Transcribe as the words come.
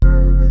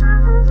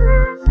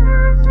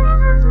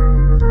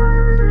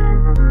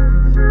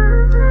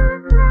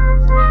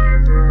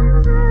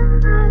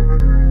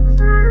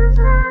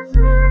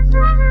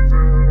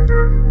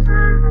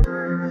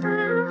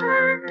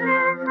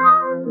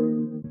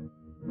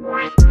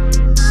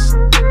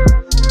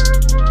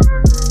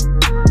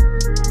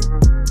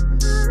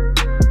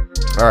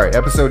All right,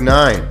 episode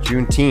 9,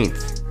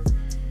 Juneteenth.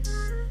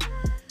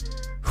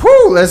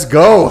 Whew, let's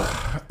go.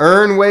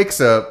 Ern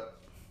wakes up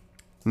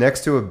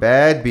next to a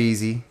bad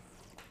Beezy.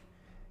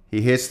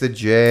 He hits the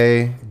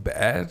J.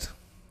 Bad?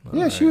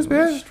 Yeah, she was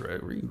bad.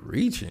 Straight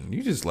reaching.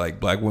 You just like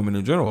black women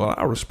in general.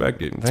 I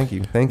respect it. Thank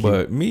you.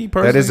 But me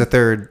personally,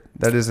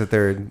 that is a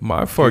third.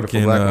 My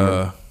fucking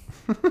yeah,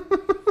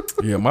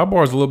 my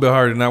bar's a little bit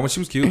harder than that when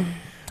she was cute.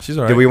 She's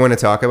all right. Do we want to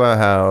talk about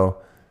how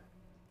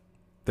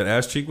that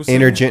ass cheek was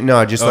intergender?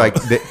 No, just like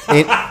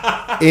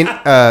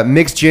the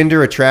mixed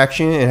gender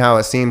attraction and how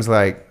it seems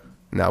like.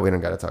 No, we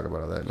don't got to talk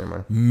about all that. Never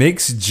mind.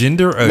 Mixed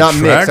gender attraction. Not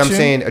mixed. I'm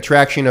saying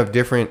attraction of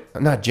different.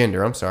 Not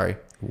gender. I'm sorry.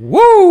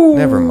 Woo!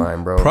 Never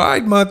mind, bro.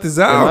 Pride Month is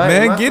out,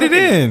 man. Get it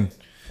in.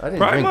 I didn't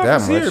Pride drink Month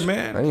that is much. Here,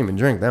 man. I didn't even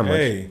drink that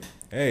much.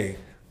 Hey.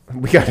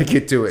 We got to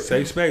get to it.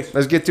 Safe space.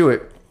 Let's get to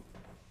it.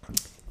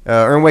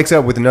 Ern wakes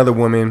up with another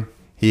woman.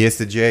 He hits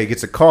the J,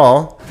 gets a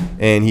call,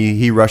 and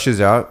he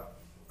rushes out,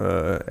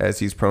 as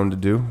he's prone to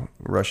do,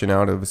 rushing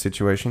out of a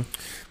situation.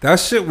 That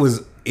shit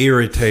was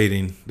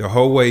irritating. The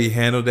whole way he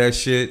handled that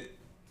shit,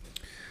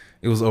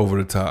 it was over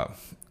the top.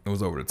 It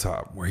was over the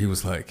top. Where he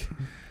was like,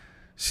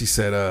 she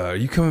said, "Are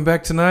you coming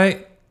back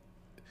tonight?"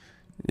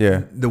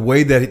 Yeah. The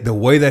way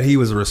that he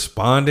was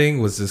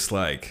responding was just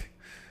like,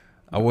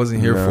 I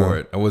wasn't here for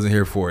it. I wasn't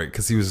here for it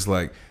because he was just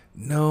like,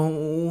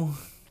 no.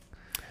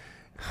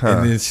 Huh.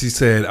 And then she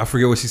said, I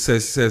forget what she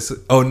said. She says,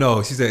 "Oh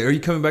no." She said, "Are you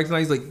coming back tonight?"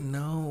 He's like,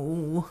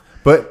 "No."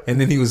 And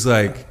then he was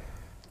like,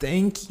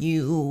 "Thank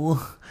you."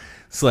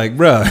 It's like,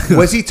 bruh.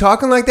 Was he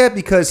talking like that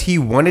because he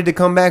wanted to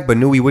come back but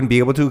knew he wouldn't be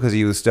able to because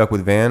he was stuck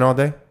with Van all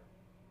day?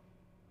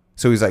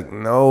 So he's like,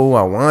 "No,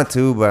 I want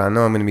to, but I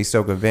know I'm going to be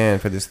stuck with Van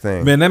for this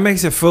thing." Man, that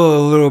makes it feel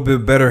a little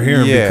bit better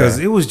hearing because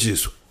it was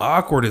just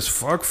awkward as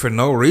fuck for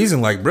no reason.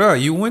 Like, bro,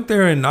 you went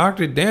there and knocked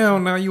it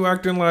down. Now you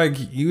acting like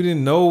you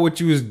didn't know what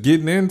you was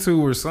getting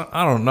into or something.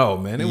 I don't know,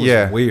 man. It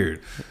was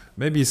weird.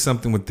 Maybe it's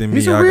something within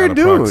He's me a I weird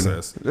gotta dude.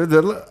 process.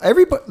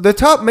 The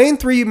top main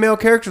 3 male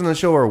characters on the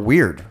show are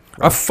weird.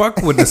 I fuck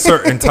with a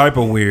certain type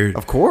of weird.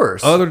 Of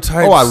course. Other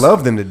types. Oh, I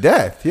love them to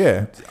death.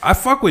 Yeah. I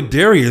fuck with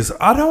Darius.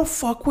 I don't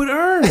fuck with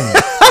Ern.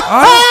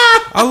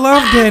 I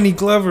love Danny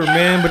Glover,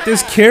 man. But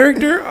this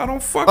character, I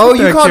don't fuck with that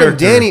character. Oh, you called him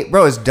Danny.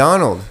 Bro, it's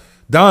Donald.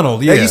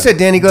 Donald, yeah. You said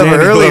Danny Glover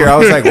earlier. I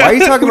was like, why are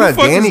you talking about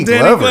Danny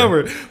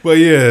Glover? But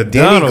yeah,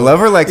 Danny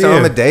Glover likes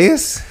on the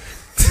dais?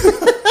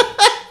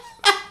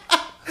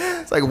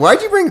 It's like,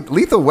 why'd you bring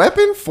Lethal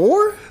Weapon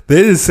 4?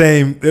 They're the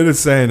same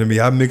to me.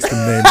 I mix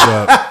them names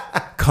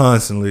up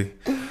constantly.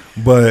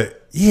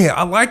 But yeah,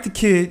 I like the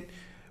kid.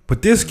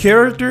 But this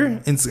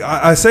character, and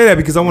I say that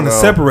because I want to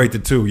separate the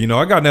two. You know,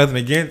 I got nothing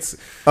against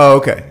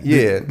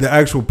the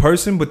actual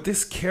person, but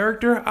this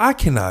character, I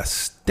cannot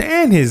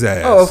stand his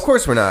ass. Oh, of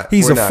course we're not.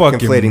 He's we're a not fucking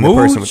conflating mooch.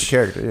 the person with the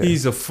character. Yeah.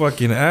 He's a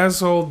fucking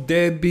asshole,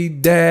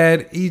 deadbeat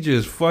dad. He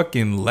just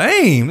fucking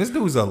lame. This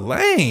dude's a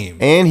lame.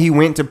 And he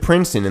went to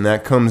Princeton, and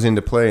that comes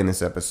into play in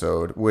this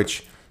episode,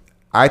 which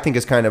I think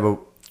is kind of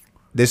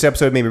this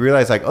episode made me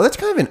realize, like, oh, that's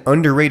kind of an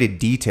underrated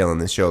detail in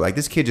this show. Like,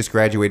 this kid just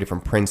graduated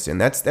from Princeton.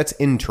 That's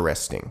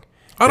interesting.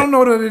 I don't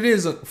know that it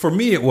is. For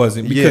me, it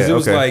wasn't because it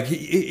was like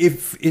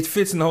it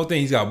fits in the whole thing.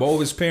 He's got both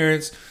his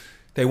parents.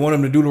 They want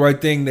him to do the right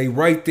thing. They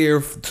right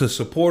there to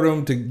support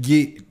him to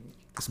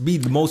be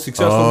the most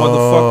successful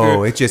motherfucker.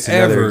 Oh, it's just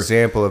another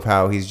example of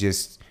how he's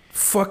just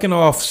fucking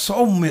off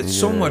so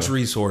much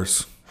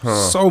resource.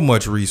 So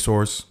much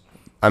resource.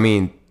 I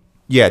mean,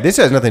 yeah, this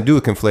has nothing to do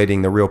with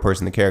conflating the real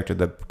person, the character.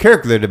 The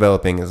character they're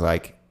developing is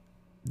like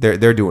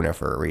they're doing it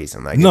for a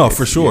reason. Like, no,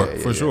 for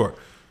sure, sure.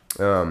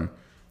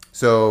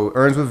 So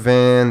Ern's with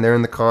Van. They're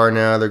in the car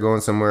now. They're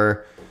going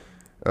somewhere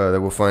that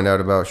we'll find out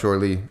about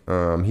shortly.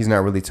 He's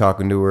not really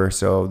talking to her,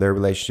 so their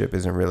relationship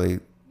isn't really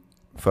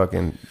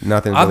fucking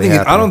nothing. I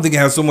don't think it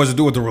has so much to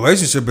do with the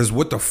relationship as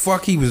what the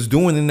fuck he was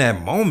doing in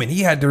that moment.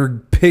 He had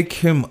to pick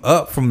him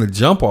up from the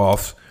jump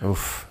off.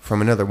 Oof,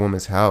 from another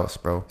woman's house,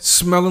 bro.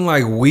 Smelling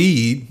like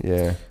weed.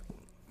 Yeah.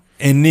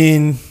 And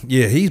then,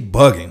 he's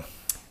bugging.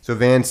 So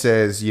Van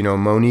says,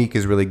 Monique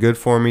is really good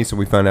for me. So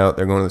we found out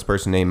they're going to this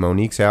person named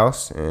Monique's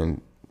house,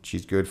 and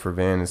she's good for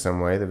Van in some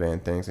way. The Van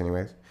thinks,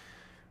 anyways.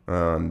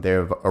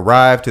 They've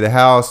arrived to the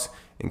house.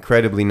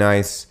 Incredibly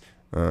nice.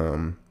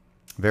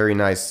 Very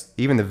nice.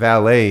 Even the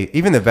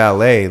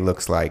valet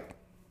looks like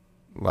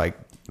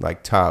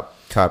top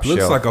shelf.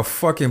 Looks like a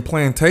fucking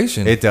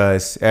plantation. It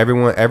does.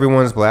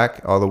 Everyone's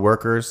black. All the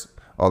workers,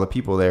 all the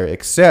people there,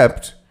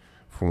 except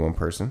for one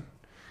person.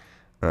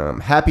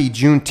 Happy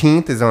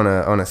Juneteenth is on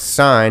a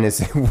sign as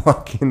they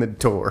walk in the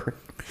door.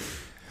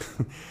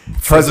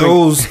 For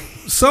those,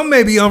 some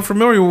may be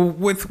unfamiliar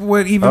with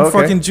what even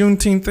fucking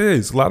Juneteenth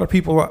is. A lot of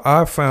people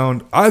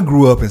I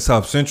grew up in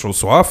South Central,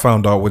 so I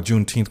found out what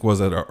Juneteenth was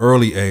at an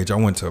early age. I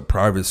went to a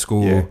private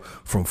school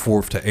from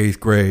 4th to 8th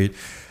grade,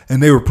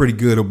 and they were pretty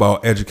good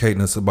about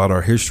educating us about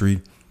our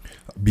history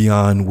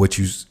beyond what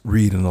you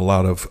read in a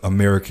lot of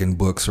American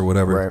books or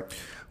whatever. Right.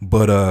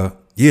 But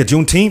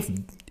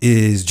Juneteenth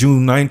is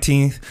June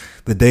 19th.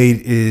 The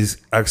date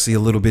is actually a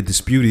little bit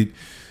disputed.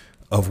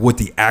 what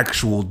the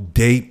actual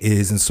date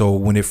is. And so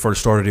when it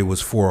first started, it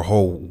was for a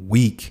whole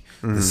week,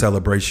 the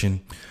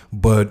celebration.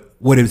 But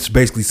what it's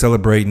basically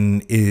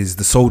celebrating is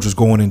the soldiers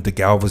going into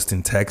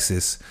Galveston,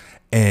 Texas,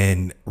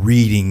 and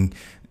reading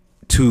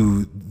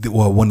to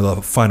one of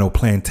the final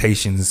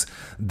plantations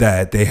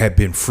that they had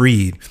been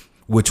freed,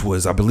 which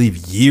was, I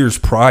believe, years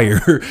prior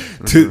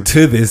to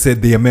this.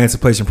 The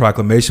Emancipation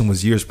Proclamation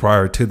was years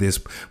prior to this,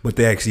 but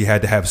they actually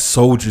had to have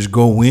soldiers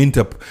go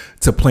into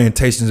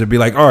plantations and be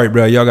like, all right,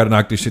 bro, y'all got to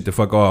knock this shit the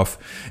fuck off.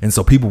 And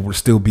so people were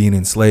still being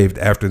enslaved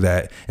after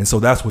that. And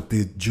so that's what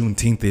the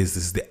Juneteenth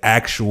is the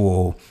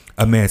actual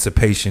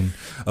emancipation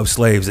of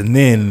slaves. And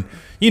then,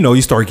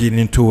 you start getting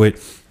into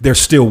it. There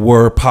still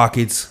were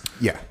pockets.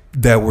 Yeah.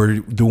 That were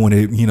doing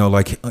it,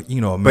 America.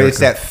 But it's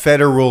that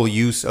federal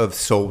use of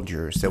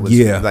soldiers that was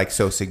like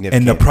so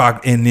significant.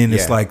 And then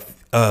it's like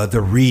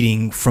the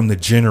reading from the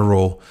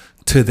general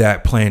to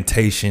that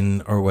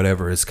plantation or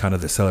whatever is kind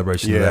of the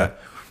celebration of that.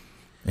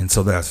 And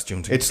so that's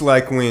Juneteenth. It's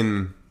like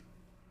when,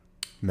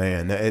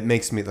 man, it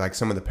makes me like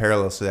some of the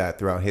parallels to that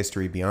throughout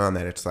history beyond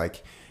that. It's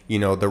like, the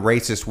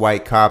racist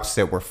white cops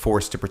that were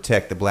forced to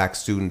protect the black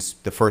students,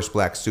 the first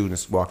black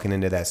students walking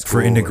into that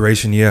school. For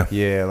integration, yeah.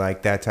 Yeah,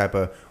 like that type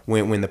of,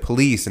 when the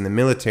police and the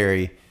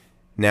military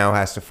now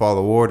has to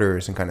follow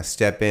orders and kind of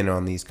step in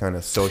on these kind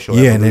of social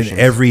evolutions. And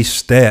then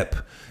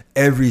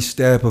every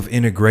step of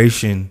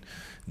integration,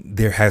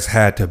 there has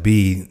had to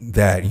be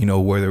that,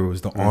 whether it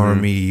was the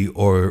Army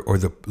or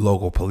the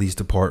local police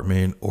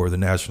department or the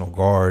National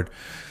Guard,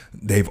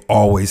 they've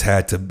always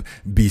had to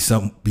be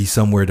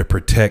somewhere to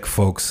protect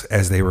folks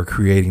as they were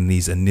creating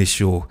these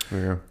initial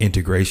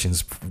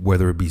integrations,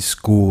 whether it be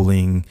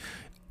schooling,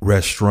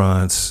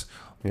 restaurants,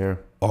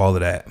 all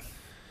of that.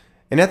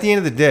 And at the end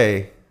of the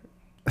day,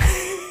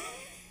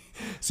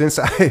 since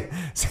I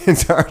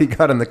already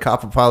got on the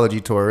cop apology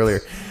tour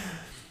earlier,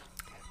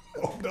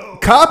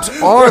 cops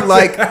are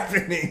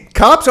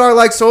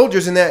like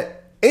soldiers in that.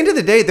 End of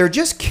the day, they're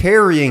just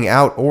carrying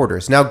out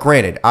orders. Now,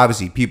 granted,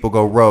 obviously, people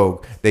go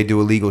rogue. They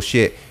do illegal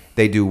shit.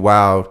 They do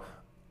wild,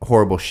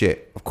 horrible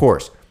shit, of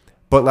course.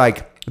 But,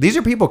 like, these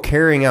are people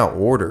carrying out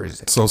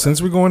orders. So,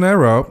 since we're going that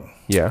route,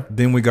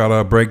 then we got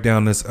to break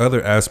down this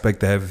other aspect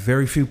that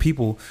very few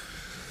people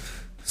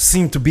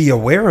seem to be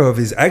aware of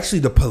is actually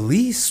the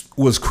police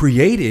was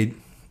created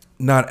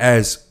not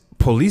as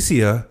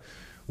policia,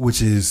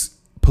 which is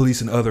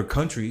police in other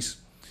countries.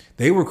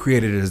 They were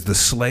created as the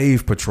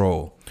slave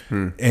patrol.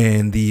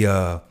 And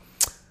the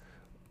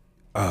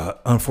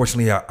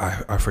unfortunately,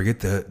 I forget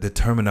the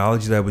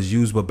terminology that was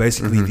used, but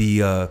basically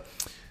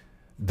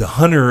the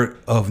hunter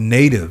of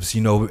natives,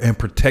 and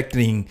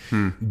protecting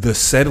the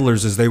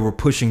settlers as they were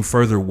pushing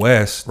further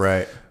west,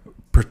 right?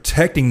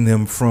 Protecting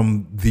them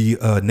from the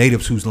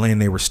natives whose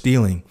land they were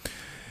stealing.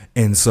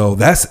 And so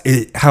that's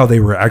how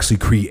they were actually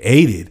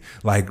created,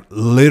 like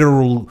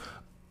literal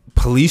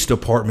police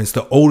departments,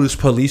 the oldest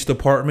police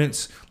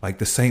departments, like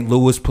the St.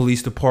 Louis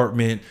Police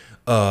Department,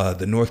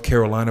 the North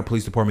Carolina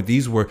Police Department.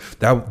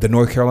 The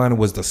North Carolina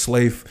was a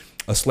slave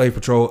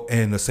patrol,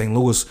 and the St.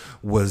 Louis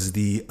was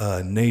the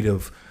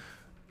native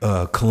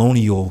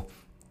colonial.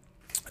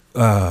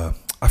 I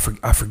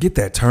forget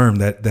that term.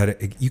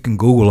 That you can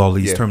Google all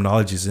these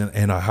terminologies,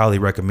 and I highly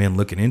recommend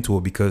looking into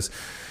it because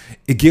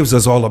it gives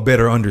us all a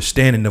better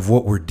understanding of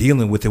what we're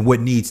dealing with and what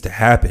needs to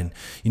happen.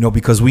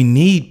 Because we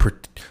need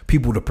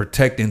people to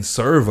protect and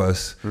serve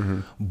us,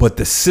 but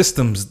the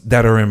systems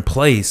that are in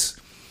place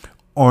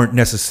aren't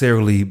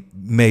necessarily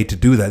made to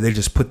do that. They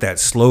just put that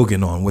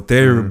slogan on. What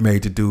they're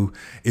made to do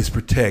is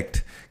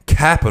protect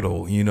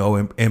capital,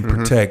 and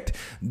protect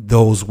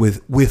those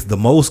with the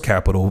most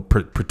capital,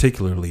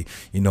 particularly,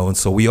 and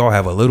so we all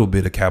have a little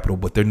bit of capital,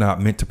 but they're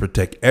not meant to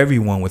protect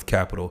everyone with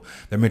capital.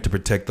 They're meant to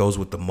protect those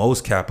with the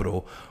most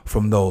capital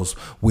from those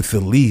with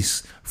the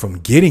least from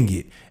getting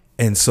it.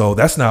 And so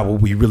that's not what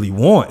we really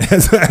want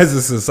as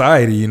a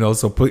society,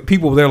 So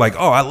people, they're like,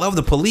 oh, I love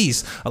the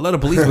police.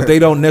 But they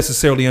don't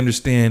necessarily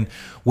understand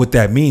what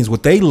that means.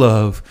 What they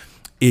love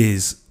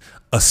is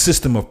a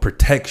system of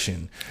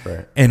protection.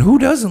 Right. And who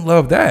doesn't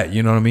love that?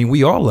 You know what I mean?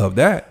 We all love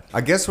that.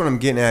 I guess what I'm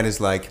getting at is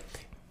like,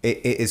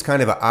 it's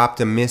kind of an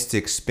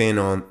optimistic spin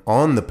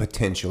on the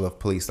potential of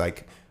police,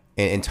 like,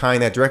 and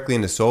tying that directly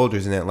into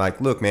soldiers, and that like,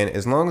 look, man,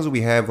 as long as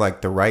we have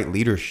like the right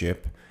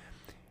leadership,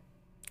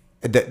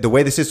 the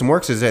way the system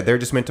works is that they're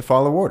just meant to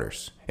follow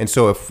orders. And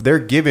so if they're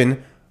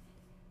given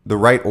the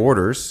right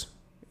orders,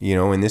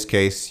 in this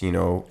case,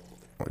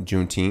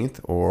 Juneteenth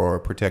or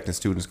protecting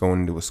students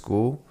going into a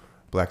school,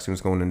 black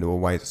students going into a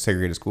white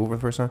segregated school for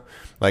the first time,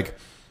 like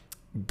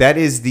that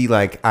is the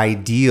like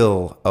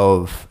ideal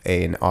of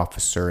an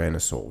officer and a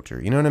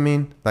soldier. You know what I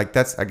mean? Like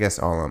that's, I guess,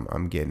 all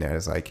I'm getting at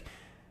is like,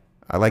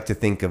 I like to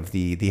think of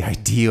the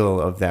ideal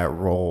of that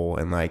role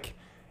and like,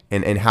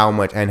 and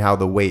how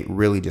the weight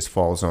really just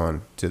falls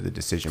on to the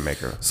decision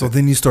maker. So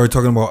then you start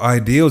talking about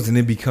ideals, and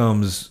it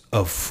becomes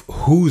of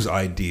whose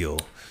ideal,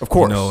 of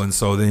course. And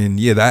so then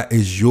that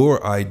is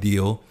your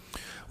ideal,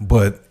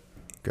 but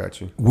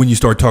got you. When you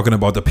start talking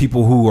about the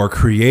people who are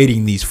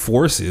creating these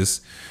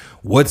forces,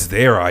 what's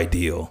their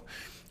ideal?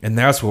 And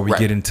that's where we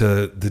get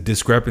into the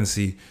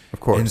discrepancy. Of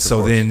course. And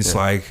so then it's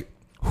like,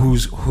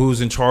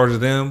 who's in charge of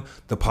them?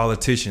 The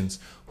politicians.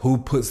 Who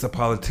puts the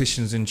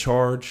politicians in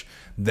charge?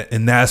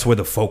 And that's where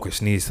the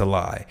focus needs to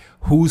lie.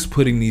 Who's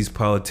putting these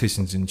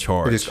politicians in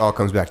charge? It just all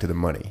comes back to the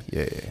money.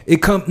 Yeah.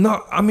 Kind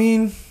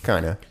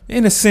of.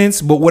 In a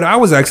sense. But what I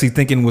was actually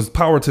thinking was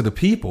power to the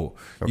people.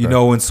 Okay.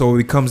 And so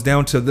it comes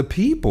down to the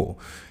people.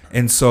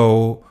 And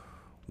so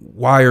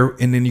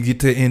and then you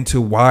get into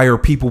why are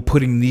people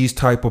putting these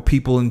type of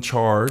people in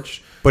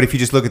charge? But if you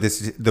just look at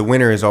this, the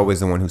winner is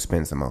always the one who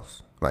spends the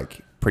most.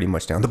 Like, pretty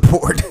much down the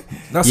board.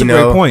 That's a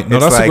great point. No,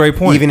 that's a great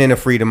point. Even in a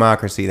free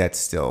democracy, that's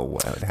still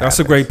what happens. That's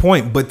a great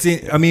point. But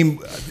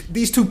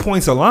these 2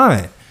 points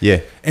align. Yeah.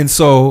 And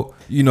so,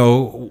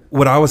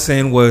 what I was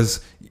saying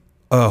was,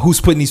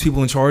 who's putting these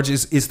people in charge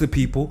is the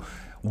people.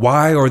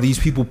 Why are these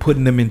people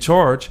putting them in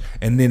charge?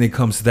 And then it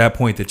comes to that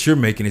point that you're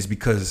making is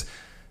because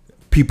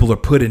people are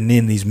putting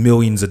in these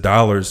millions of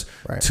dollars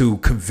to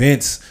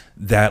convince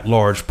that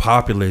large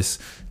populace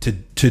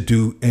to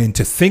do and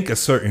to think a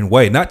certain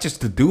way, not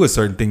just to do a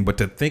certain thing, but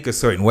to think a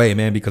certain way,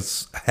 man.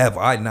 Because have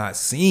I not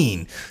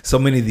seen so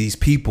many of these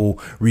people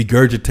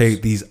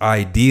regurgitate these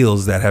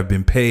ideals that have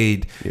been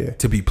paid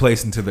to be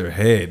placed into their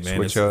head,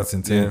 man? It's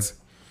intense.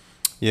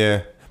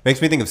 Yeah.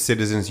 Makes me think of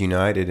Citizens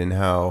United and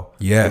how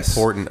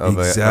important of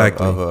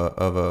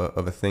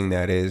a thing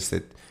that is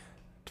that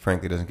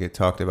frankly doesn't get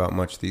talked about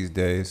much these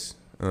days.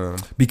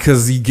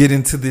 Because you get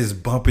into this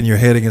bumping your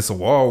head against a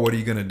wall. What are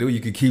you going to do? You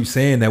could keep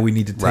saying that we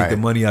need to take the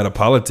money out of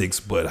politics,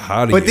 but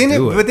how do you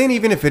do it? But then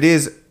even if it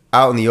is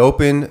out in the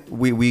open,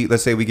 we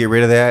let's say we get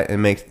rid of that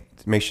and make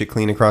shit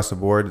clean across the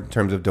board in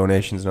terms of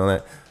donations and all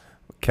that,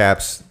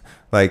 caps,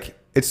 like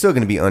it's still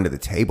going to be under the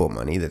table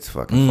money that's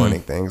fucking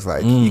funding things.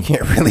 Like you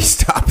can't really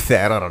stop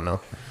that. I don't know.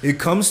 It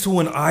comes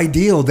to an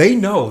ideal. They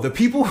know the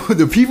people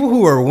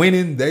who are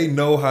winning. They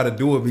know how to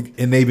do it,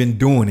 and they've been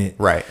doing it.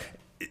 Right.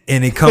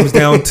 And it comes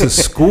down to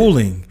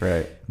schooling,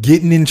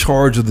 getting in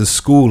charge of the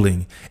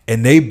schooling,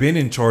 and they've been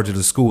in charge of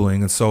the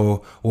schooling. And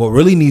so what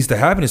really needs to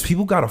happen is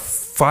people got to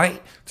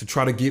fight to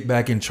try to get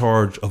back in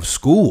charge of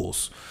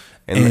schools.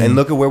 And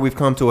look at where we've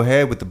come to a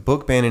head with the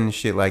book banning and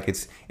shit. Like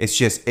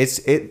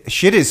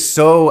shit is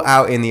so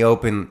out in the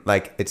open.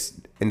 Like it's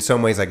in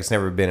some ways like it's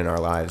never been in our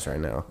lives right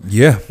now.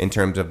 Yeah. In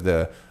terms of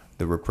the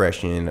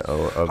repression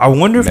of I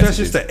wonder if that's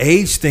just the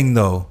age thing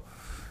though.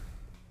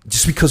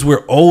 Just because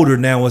we're older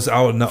now, it's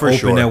out in the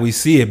open that we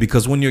see it.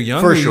 Because when you're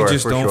younger, you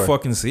just don't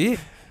fucking see it.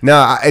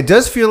 No, it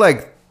does feel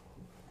like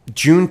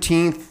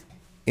Juneteenth,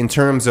 in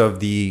terms of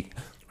the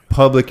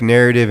public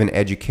narrative and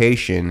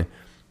education,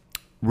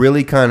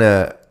 really kind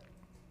of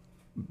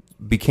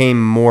became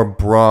more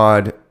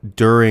broad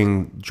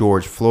during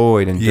George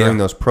Floyd and during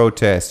those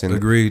protests. And,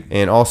 agreed.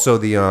 And also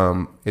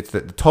it's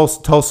the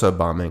Tulsa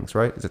bombings,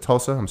 right? Is it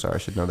Tulsa? I'm sorry, I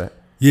should know that.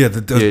 Yeah.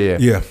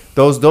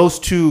 Those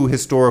two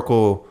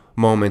historical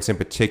moments in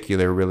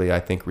particular really, I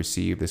think,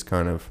 received this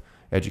kind of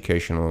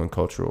educational and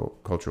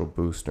cultural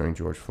boost during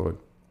George Floyd.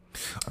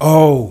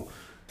 Oh,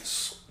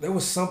 there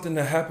was something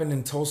that happened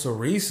in Tulsa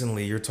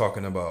recently. You're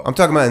talking about? I'm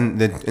talking about in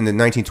the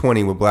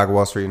 1920 with Black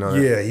Wall Street and all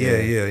that.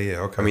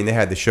 Yeah. Okay. I mean, they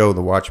had the show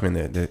The Watchmen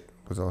that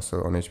was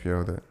also on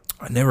HBO. That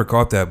I never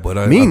caught that,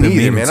 but me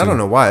neither, man. I don't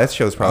know why that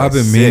show's probably. I've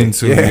been meaning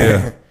to.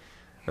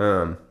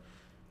 Yeah.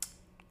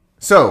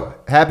 So,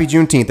 happy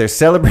Juneteenth. They're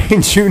celebrating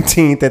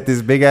Juneteenth at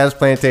this big-ass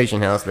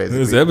plantation house, basically.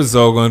 This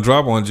episode going to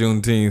drop on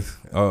Juneteenth.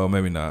 Oh,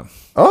 maybe not.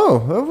 Oh,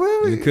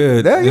 well, it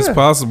could. It's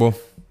possible.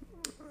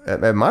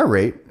 At my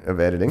rate of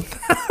editing.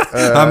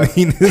 I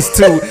mean,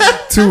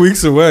 it's 2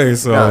 weeks away,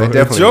 so no,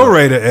 it's your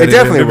rate of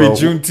editing. It'll be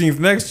Juneteenth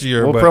next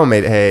year. We'll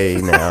promate.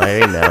 Hey,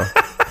 now.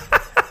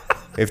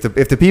 If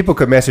the people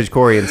could message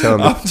Corey and tell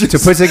him to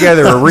put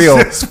together a reel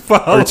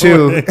or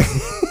two.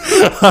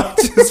 I'm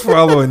just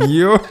following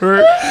your.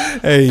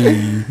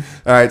 Hey.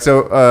 All right.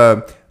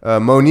 So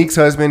Monique's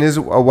husband is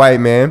a white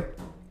man.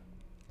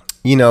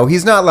 You know,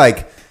 he's not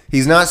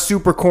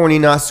super corny,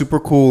 not super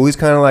cool. He's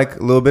kind of like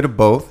a little bit of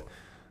both,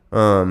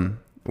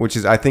 which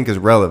I think is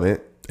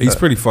relevant. He's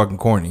pretty fucking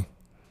corny.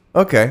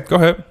 Okay. Go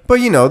ahead.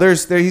 But you know,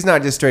 he's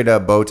not just straight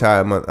up bow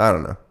tie. I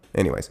don't know.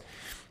 Anyways.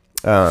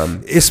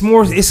 It's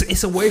more.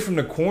 It's away from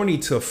the corny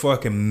to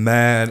fucking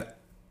mad,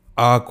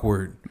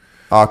 awkward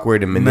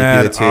and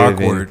manipulative.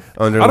 Awkward. And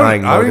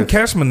underlying. I didn't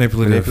catch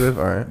manipulative.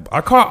 All right.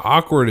 I call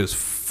awkward as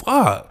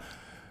fuck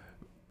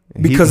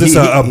because it's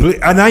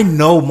and I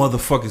know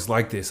motherfuckers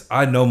like this.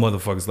 I know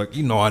motherfuckers like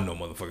I know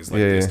motherfuckers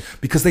like this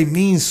because they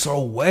mean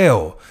so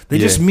well. They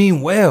just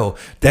mean well.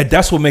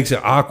 That's what makes it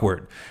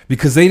awkward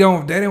because they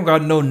don't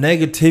got no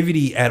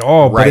negativity at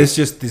all. Right. But it's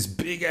just this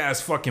big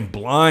ass fucking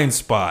blind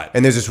spot.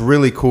 And there's this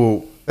really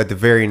cool at the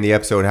very end of the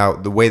episode how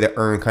the way that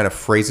Ern kind of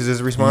phrases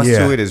his response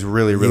to it is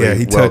really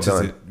he well touches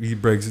done. it. He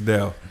breaks it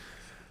down.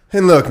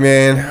 And look,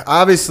 man,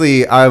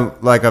 obviously I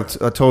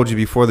told you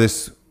before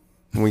this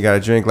when we got a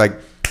drink, like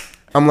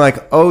I'm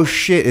like, oh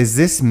shit, is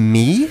this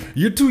me?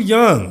 You're too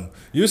young.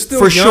 You're still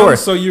for young, sure.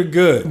 So you're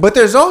good. But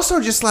there's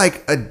also just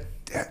like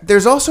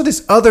there's also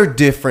this other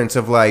difference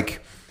of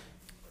like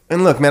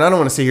And look, man, I don't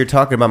want to sit here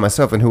talking about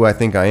myself and who I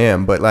think I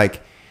am, but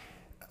like,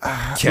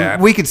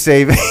 we could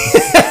save it.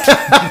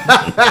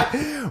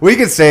 We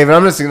could save it.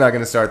 I'm just not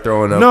going to start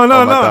throwing up. No.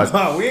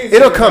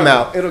 It'll come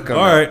out. It'll come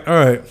out. All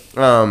right.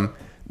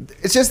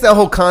 It's just that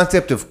whole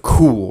concept of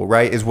cool,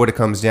 right? Is what it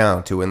comes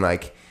down to, and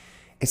like,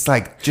 it's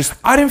like just.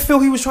 I didn't feel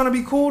he was trying to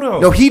be cool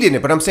though. No, he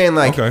didn't. But I'm saying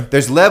like, okay.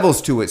 There's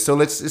levels to it. So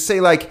let's say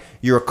like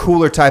you're a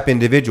cooler type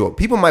individual.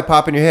 People might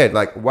pop in your head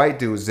like white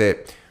dudes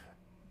that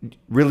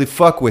really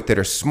fuck with it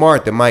or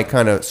smart that might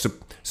kind of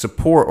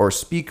support or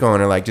speak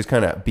on or like just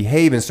kind of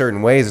behave in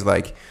certain ways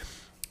like,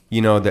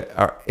 you know,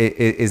 that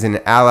is an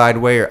allied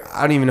way, or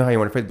I don't even know how you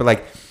want to phrase it, but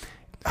like,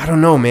 I don't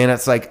know, man.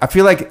 It's like I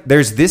feel like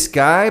there's this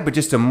guy, but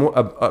just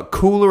a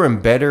cooler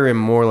and better and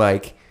more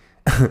like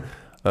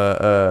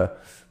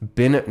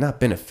not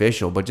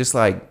beneficial, but just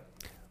like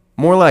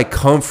more like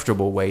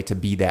comfortable way to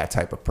be that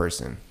type of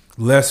person.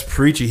 Less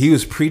preachy. He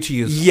was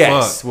preachy as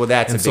yes. fuck. Well,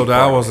 that's and so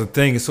that was the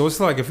thing. So it's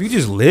like if you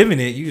just live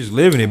in it, you just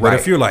live in it. But right.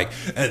 If you're like,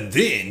 and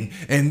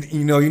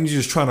you know, you're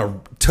just trying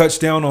to touch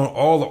down on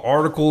all the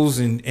articles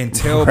and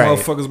tell right.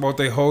 motherfuckers about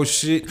their whole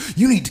shit.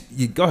 You need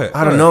to go ahead.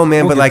 I don't know,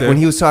 man. But like when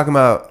he was talking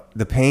about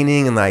the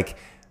painting and like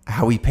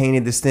how he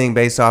painted this thing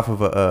based off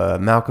of a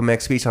Malcolm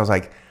X speech, I was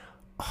like,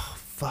 oh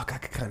fuck, I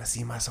could kind of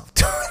see myself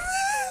doing that.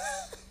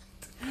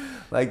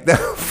 Like the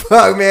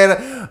fuck,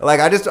 man.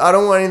 Like I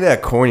don't want any of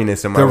that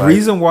corniness in my life. The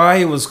reason why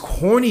it was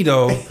corny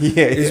though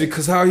is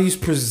because how he's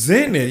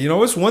presenting it. You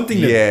know, it's one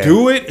thing to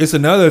do it. It's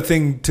another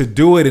thing to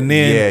do it and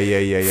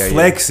then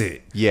flex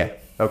it. Yeah.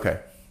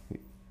 Okay.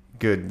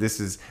 Good. This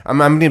is. I'm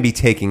going to be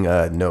taking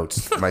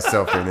notes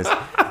myself during this.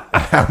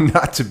 How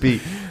not to be.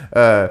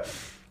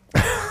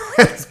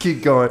 Let's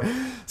keep going.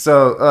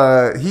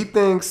 So he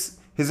thinks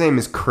his name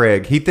is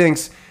Craig.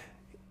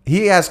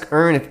 He asked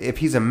Ern if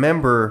he's a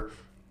member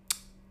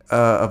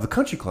of the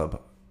country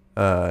club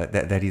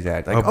that he's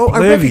at. Like,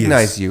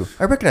 oblivious.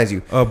 I recognize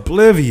you.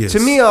 Oblivious. To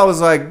me, I was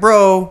like,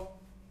 bro,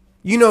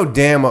 you know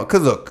damn well.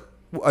 Because look,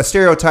 a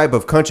stereotype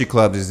of country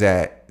clubs is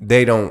that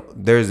they don't.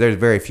 There's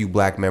very few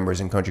black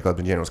members in country clubs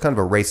in general. It's kind of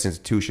a race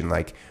institution,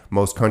 like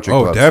most country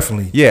clubs. Oh,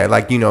 definitely. Yeah,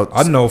 like you know,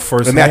 I know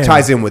firsthand. And that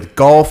ties in with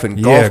golf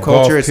and golf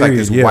culture. It's like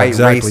this white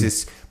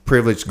racist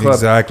privileged club.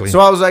 Exactly. So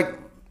I was like,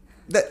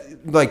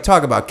 like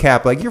talk about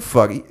cap. Like you're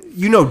fucking.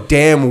 You know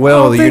damn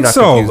well that you're not.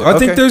 I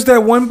think there's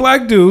that one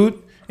black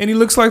dude, and he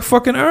looks like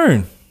fucking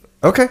Ern.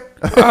 Okay,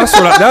 that's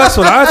what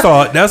I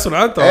thought. That's what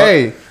I thought.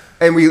 Hey,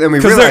 and we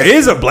because there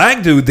is a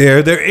black dude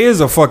there. There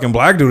is a fucking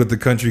black dude at the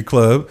country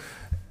club,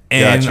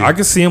 and I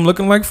can see him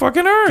looking like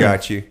fucking Ern.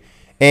 Got you.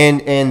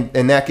 And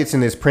that gets in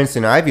this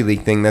Princeton Ivy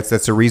League thing. That's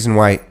the reason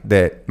why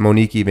that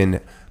Monique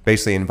even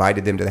basically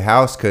invited them to the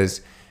house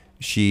because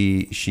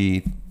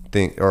she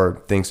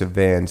thinks of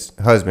Van's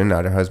husband,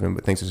 not her husband,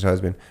 but thinks his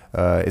husband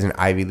is an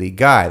Ivy League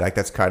guy. Like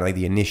that's kind of like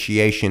the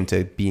initiation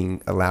to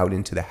being allowed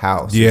into the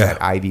house. Yeah,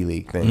 that Ivy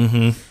League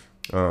thing.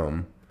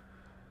 Mm-hmm.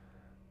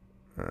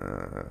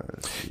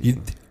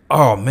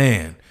 Oh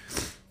man,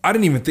 I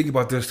didn't even think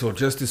about this till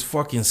just this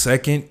fucking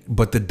second.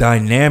 But the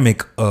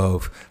dynamic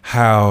of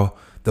how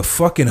the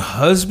fucking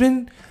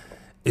husband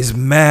is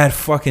mad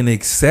fucking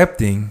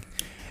accepting,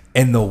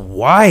 and the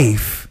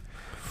wife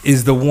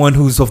is the one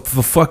who's the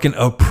fucking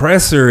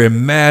oppressor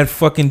and mad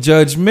fucking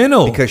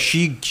judgmental. Because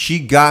she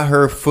got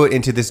her foot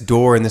into this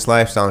door in this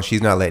lifestyle and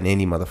she's not letting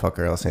any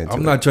motherfucker else into it.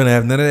 I'm not trying to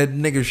have none of that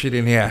nigger shit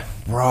in here.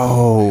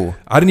 Bro.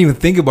 I didn't even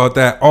think about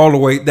that all the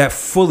way, that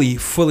full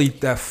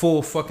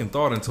fucking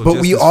thought until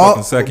just this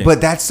fucking second. But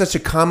that's such a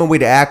common way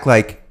to act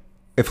like,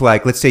 if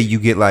like, let's say you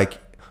get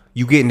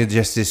into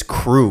just this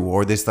crew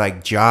or this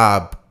like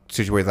job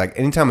situation. Like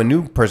anytime a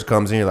new person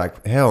comes in, you're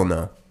like, hell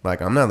no.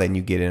 Like I'm not letting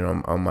you get in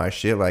on my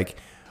shit. Like,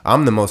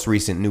 I'm the most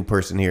recent new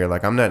person here.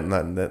 Like I'm not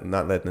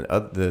letting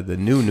the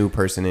new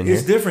person in here.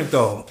 It's different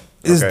though.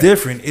 It's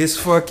different. It's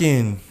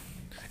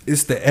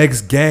the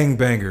ex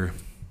gangbanger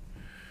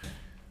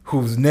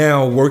who's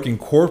now working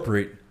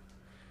corporate,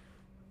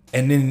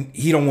 and then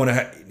he don't want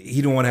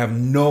to have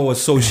no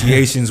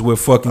associations with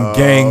fucking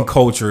gang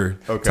culture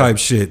type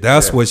shit.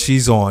 That's what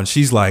she's on.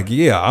 She's like,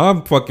 yeah,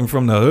 I'm fucking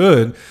from the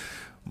hood,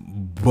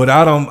 but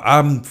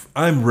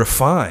I'm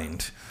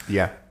refined.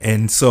 Yeah.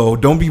 And so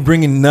don't be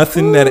bringing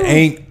nothing that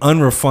ain't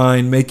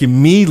unrefined,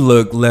 making me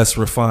look less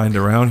refined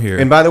around here.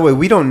 And by the way,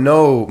 we don't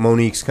know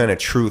Monique's kind of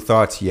true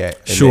thoughts yet.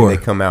 And sure. Then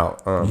they come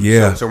out.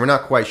 So we're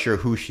not quite sure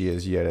who she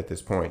is yet at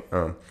this point.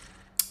 So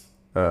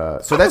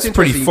that's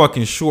pretty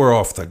fucking sure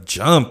off the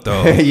jump,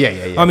 though.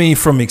 Yeah. I mean,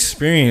 from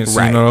experience,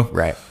 right, you know.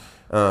 Right.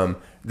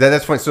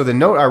 That's funny. So the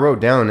note I wrote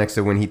down next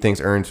to when he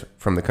thinks Ern's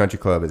from the country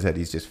club is that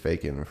he's just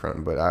faking in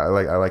front. But I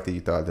like that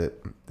you thought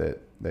that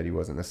he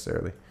wasn't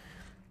necessarily.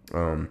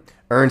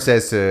 Ern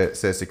says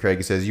to Craig,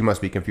 he says, "You must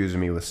be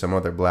confusing me with some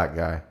other black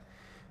guy."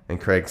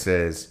 And Craig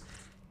says,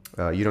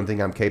 "You don't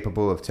think I'm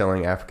capable of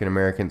telling African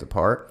Americans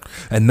apart?"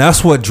 And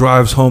that's what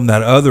drives home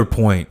that other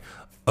point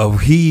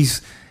of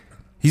he's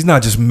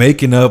not just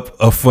making up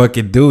a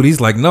fucking dude.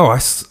 He's like, no, I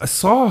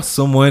saw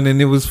someone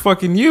and it was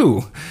fucking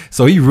you.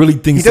 So he really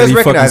thinks that he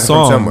fucking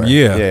saw him.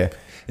 Yeah.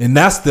 And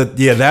that's the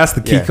key.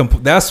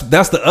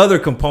 That's the other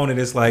component.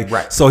 It's like,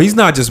 right. So he's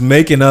not just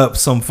making up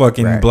some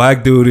fucking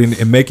black dude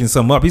and making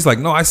some up. He's like,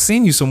 no, I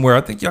seen you somewhere.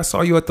 I think I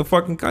saw you at the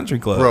fucking country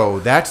club.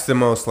 Bro, that's the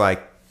most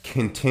like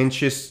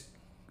contentious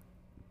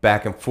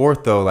back and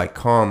forth though. Like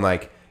calm,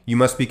 like you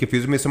must be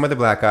confused with me. Some other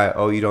black guy.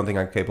 Oh, you don't think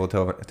I'm capable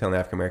of telling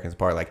African Americans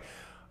apart? Like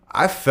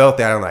I felt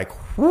that. I'm like,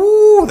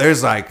 whoo.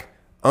 There's like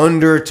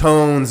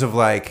undertones of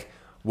like.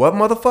 What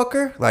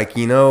motherfucker? Like,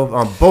 you know,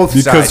 on both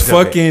sides. Because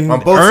fucking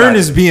Ern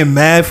is being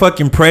mad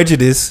fucking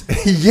prejudiced.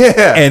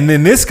 Yeah. And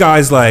then this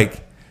guy's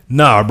like,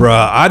 nah, bro,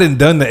 I didn't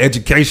done the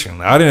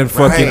education. I didn't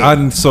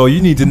fucking so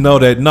you need to know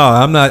that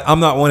I'm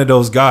not one of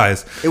those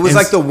guys. It was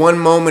like the one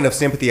moment of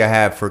sympathy I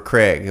have for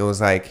Craig. It was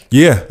like,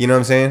 yeah. You know what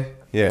I'm saying?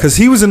 Yeah. Because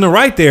he was in the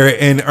right there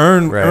and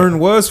Ern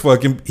was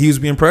fucking, he was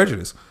being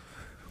prejudiced.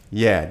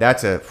 Yeah,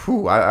 that's a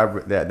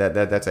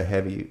that's a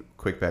heavy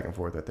quick back and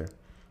forth right there.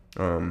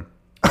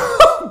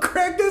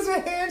 Craig does a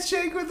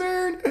handshake with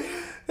her.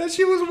 That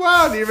shit was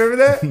wild. Do you remember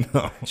that?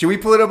 No. Should we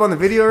pull it up on the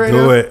video right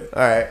now? Do it.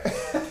 All right.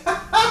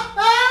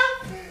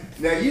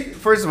 Now,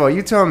 first of all,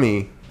 you tell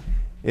me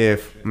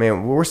if,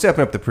 man, we're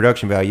stepping up the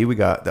production value. We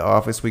got The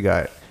Office. I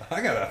got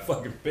a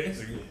fucking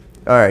face again.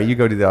 All right, you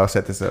go do that. I'll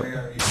set this up.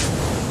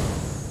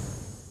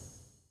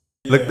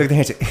 Look at the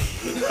handshake.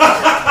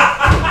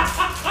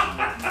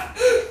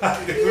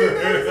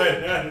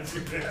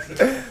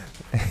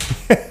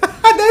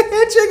 That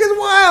handshake is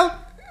wild.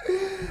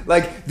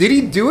 Like, did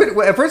he do it?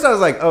 At first, I was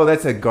like, "Oh,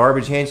 that's a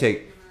garbage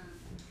handshake."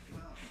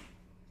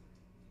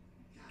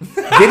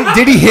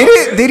 Did he hit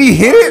it? Did he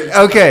hit it?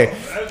 Okay,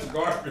 that's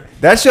garbage.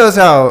 That shows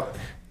how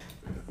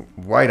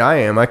white I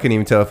am. I couldn't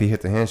even tell if he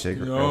hit the handshake.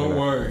 No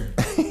way.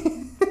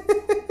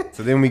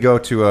 So then we go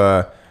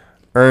to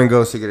Ern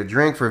goes to get a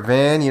drink for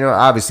Van. You know,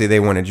 obviously they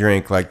want a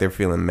drink. Like they're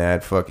feeling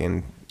mad,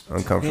 fucking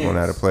uncomfortable and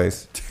out of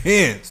place.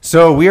 Tense.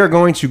 So we are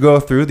going to go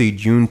through the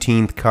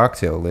Juneteenth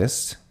cocktail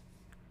list.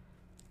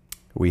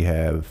 We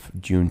have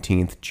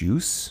Juneteenth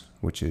juice,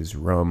 which is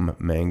rum,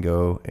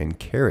 mango, and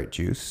carrot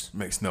juice.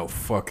 Makes no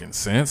fucking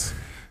sense.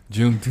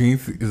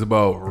 Juneteenth is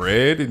about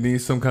red. It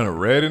needs some kind of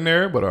red in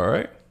there, but all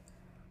right.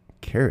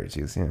 Carrot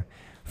juice, yeah.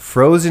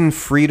 Frozen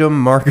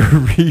Freedom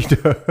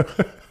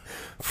margarita.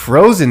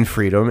 Frozen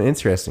Freedom.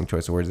 Interesting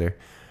choice of words there.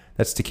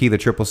 That's tequila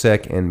triple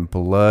sec and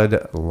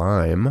blood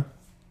lime.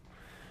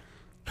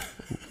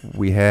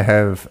 We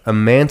have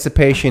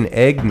Emancipation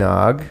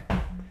eggnog.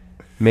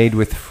 Made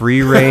with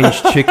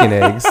free-range chicken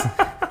eggs.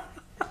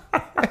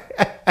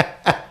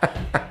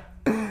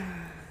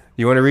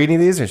 You want to read any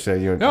of these, or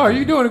should you? No,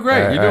 you're doing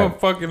great. You're doing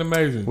fucking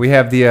amazing. We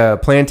have the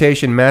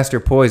Plantation Master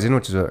Poison,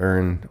 which is what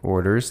Ern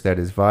orders. That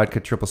is vodka,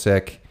 triple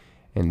sec,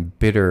 and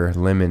bitter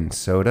lemon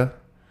soda.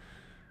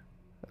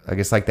 I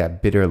guess like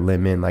that bitter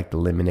lemon, like the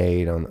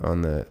lemonade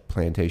on the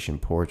plantation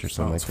porch or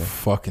something like that.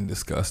 Fucking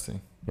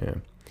disgusting. Yeah.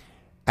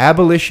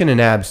 Abolition and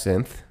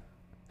absinthe.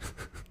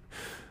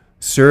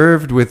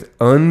 Served with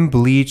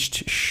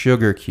unbleached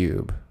sugar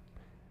cube.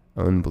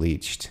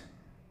 Unbleached.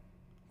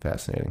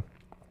 Fascinating.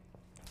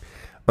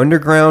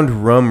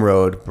 Underground rum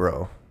road,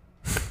 bro.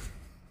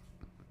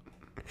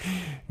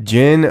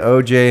 Gin,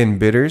 OJ, and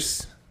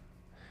bitters.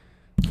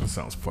 That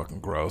sounds fucking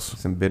gross.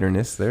 Some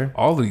bitterness there.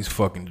 All of these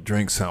fucking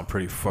drinks sound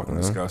pretty fucking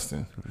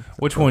disgusting.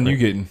 Which one you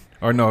getting?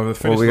 Or no, let's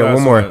finish we got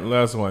one more.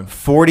 Last one.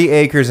 40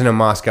 acres and a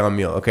Moscow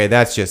Mule. Okay,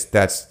 that's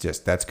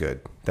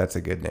good. That's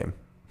a good name.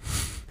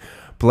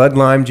 Blood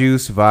lime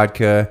juice,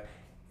 vodka,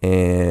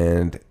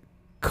 and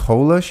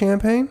cola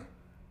champagne.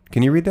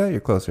 Can you read that? You're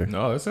closer.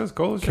 No, it says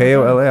cola champagne.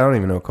 Kola. I don't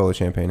even know what cola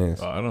champagne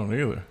is. I don't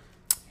either.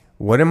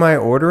 What am I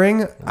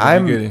ordering? What are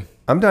you getting?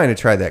 I'm dying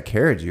to try that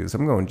carrot juice.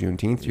 I'm going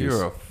Juneteenth juice.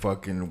 You're a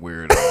fucking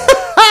weirdo.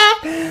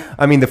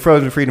 I mean, the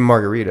Frozen Freedom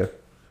margarita.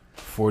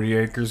 40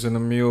 acres and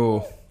a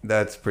mule.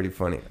 That's pretty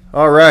funny.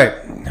 All right.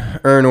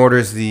 Ern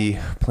orders the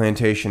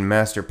Plantation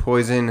Master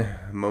Poison.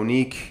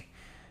 Monique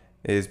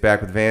is back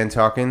with Van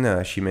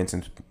talking. She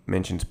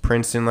mentions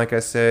Princeton, like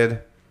I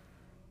said.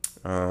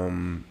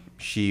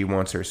 She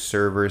wants her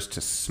servers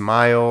to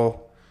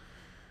smile.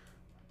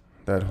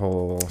 That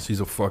whole... She's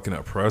a fucking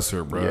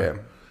oppressor, bro. Yeah.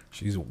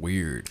 She's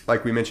weird.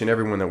 Like we mentioned,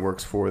 everyone that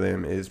works for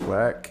them is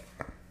black.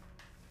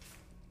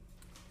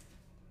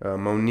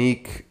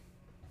 Monique...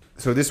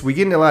 So we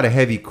get into a lot of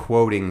heavy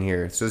quoting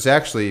here. So it's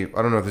actually...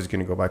 I don't know if this is going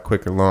to go by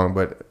quick or long,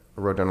 but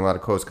I wrote down a lot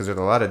of quotes because there's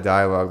a lot of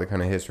dialogue that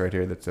kind of hits right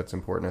here that's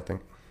important, I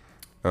think.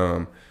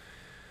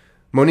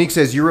 Monique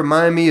says, "You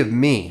remind me of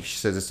me." She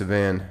says this to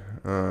Van.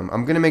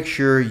 "I'm going to make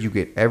sure you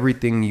get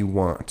everything you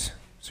want."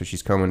 So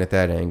she's coming at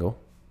that angle.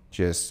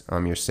 Just,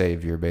 I'm your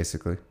savior,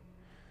 basically.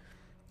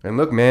 And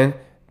look, man,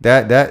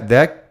 that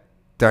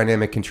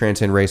dynamic can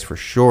transcend race for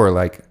sure.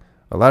 Like,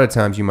 a lot of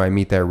times you might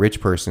meet that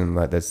rich person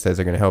that says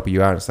they're going to help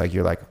you out. It's like,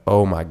 you're like,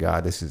 oh my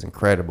God, this is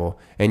incredible.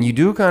 And you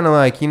do kind of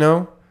like,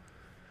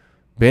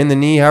 bend the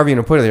knee, however you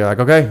want to put it. You're like,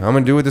 okay, I'm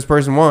going to do what this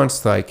person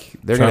wants. Like,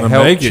 they're going to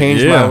help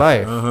change my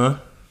life. Uh-huh.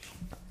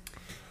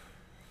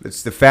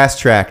 It's the fast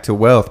track to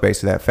wealth,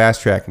 basically, that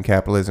fast track in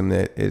capitalism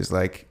that is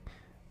like,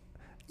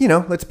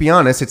 let's be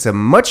honest, it's a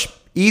much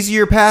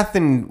easier path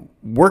than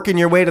working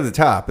your way to the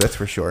top. That's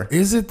for sure.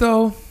 Is it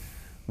though?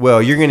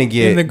 Well, you're going to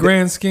get... In the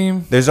grand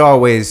scheme? There's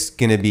always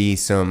going to be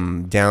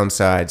some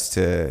downsides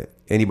to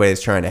anybody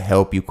that's trying to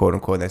help you, quote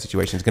unquote, in that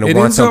situation. Is going to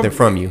want something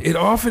from you. It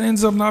often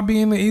ends up not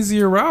being the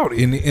easier route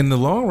in the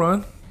long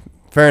run.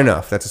 Fair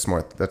enough. That's a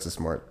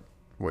smart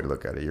way to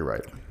look at it. You're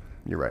right.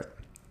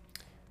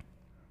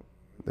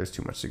 There's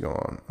too much to go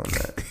on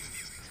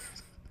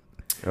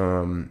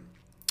that.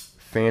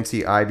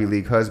 Fancy Ivy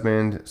League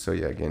husband. So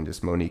yeah, again,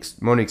 just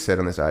Monique said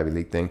on this Ivy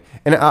League thing.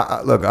 And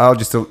I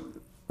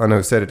know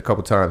I've said it a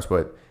couple times,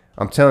 but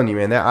I'm telling you,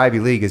 man, that Ivy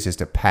League is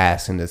just a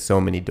pass into so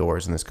many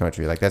doors in this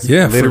country. Like that's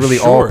literally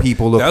all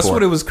people look for. That's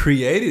what it was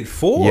created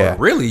for,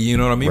 really. You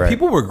know what I mean? Right.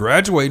 People were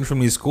graduating from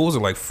these schools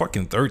at like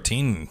fucking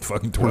 13,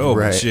 fucking 12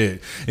 right. and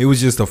shit. It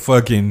was just a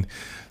fucking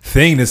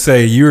thing to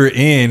say you're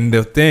in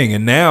the thing.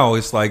 And now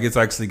it's like it's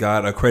actually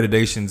got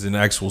accreditations and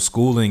actual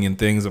schooling and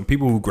things. And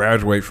people who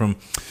graduate from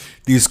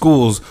these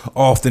schools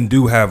often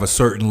do have a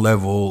certain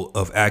level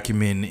of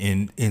acumen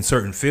in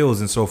certain fields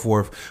and so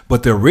forth.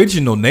 But the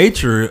original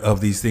nature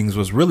of these things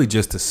was really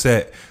just to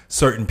set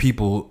certain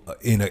people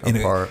in a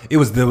it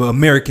was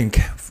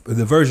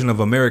the version of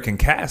American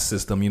caste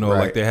system, right.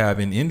 Like they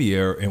have in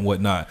India and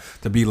whatnot,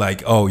 to be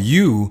like, oh,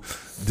 you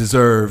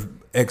deserve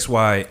X,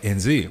 Y, and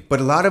Z. But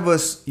a lot of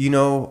us, and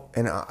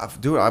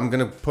I'm going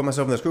to put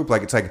myself in this group.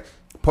 Like, it's like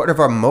part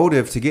of our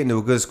motive to get into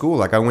a good school.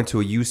 Like, I went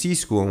to a UC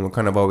school, and we're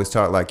kind of always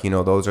taught, like,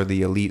 those are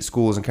the elite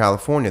schools in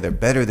California. They're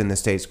better than the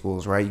state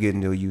schools, right? You get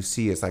into a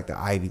UC, it's like the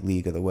Ivy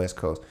League of the West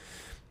Coast.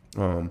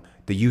 The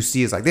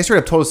UC is like, they straight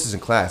up told us this in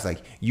class.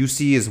 Like,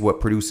 UC is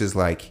what produces,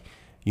 like,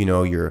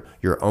 your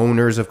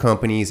owners of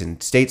companies,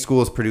 and state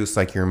schools produce,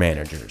 like, your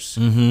managers.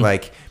 Mm-hmm.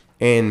 Like,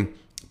 and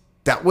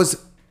that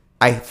was...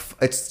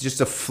 it's just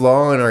a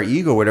flaw in our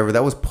ego, whatever.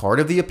 That was part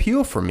of the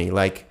appeal for me.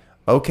 Like,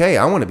 okay,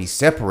 I want to be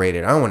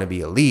separated. I want to be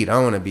elite. I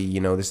want to be,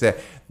 this, that.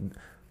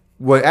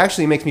 What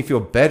actually makes me feel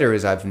better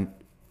is I've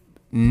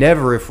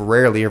never, if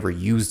rarely, ever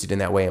used it in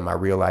that way in my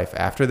real life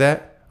after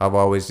that. I've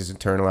always just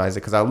internalized it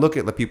because I look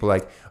at the people,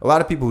 like, a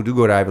lot of people who do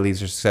go to Ivy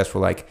Leagues are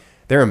successful, like,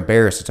 they're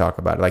embarrassed to talk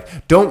about it.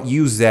 Like, don't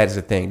use that as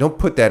a thing. Don't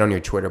put that on your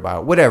Twitter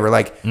bio. Whatever.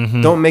 Like,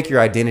 Don't make your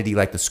identity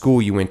like the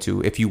school you went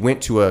to. If you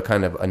went to a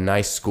kind of a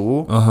nice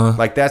school,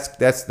 like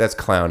that's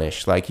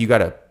clownish. Like,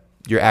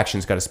 your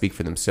actions got to speak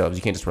for themselves.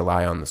 You can't just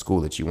rely on the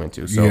school that you went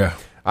to. So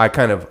I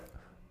kind of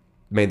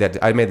made the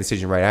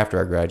decision right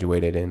after I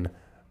graduated, and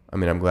I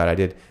mean, I'm glad I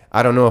did.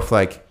 I don't know if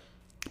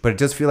but it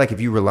does feel like if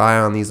you rely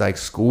on these like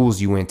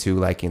schools you went to,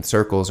 like in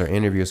circles or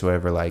interviews or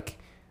whatever, like,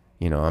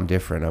 I'm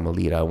different. I'm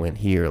elite. I went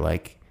here.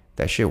 Like,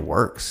 that shit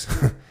works.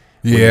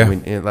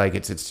 It's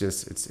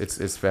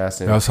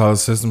fascinating. That's how the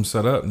system's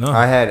set up. No,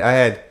 I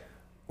had.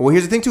 Well,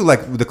 here's the thing too.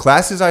 Like the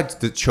classes I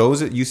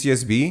chose at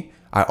UCSB,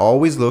 I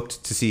always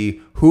looked to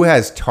see who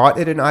has taught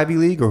at an Ivy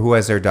League or who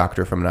has their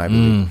doctorate from an Ivy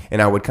League,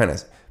 and I would kind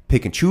of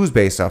pick and choose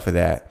based off of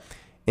that.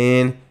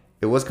 And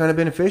it was kind of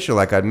beneficial.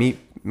 Like, I'd meet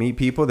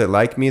people that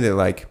like me, that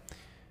like.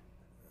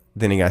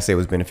 Then again, I say it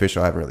was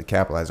beneficial. I haven't really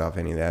capitalized off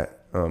any of that,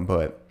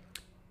 but.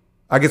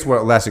 I guess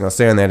what last thing I'll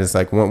say on that is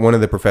like one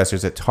of the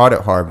professors that taught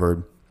at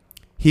Harvard,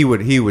 he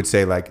would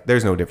say like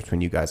there's no difference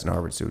between you guys and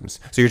Harvard students.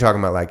 So you're talking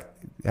about like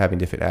having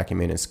different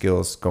acumen and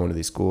skills going to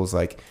these schools.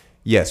 Like,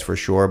 yes, for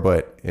sure,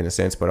 but in a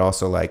sense, but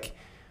also like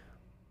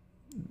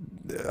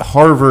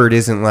Harvard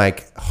isn't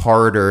like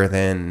harder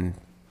than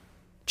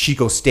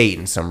Chico State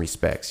in some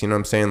respects. You know what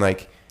I'm saying?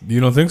 Like, you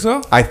don't think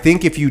so? I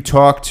think if you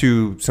talk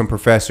to some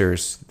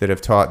professors that have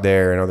taught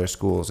there and other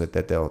schools,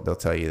 that they'll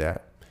tell you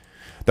that.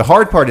 The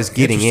hard part is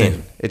getting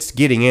in. It's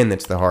getting in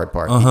that's the hard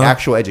part. The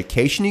actual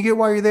education you get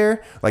while you're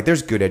there, like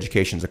there's good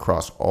educations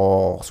across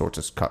all sorts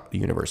of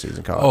universities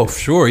and colleges. Oh,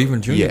 sure.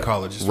 Even junior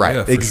colleges. Right.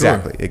 Yeah,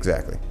 Exactly. Sure.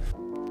 Exactly.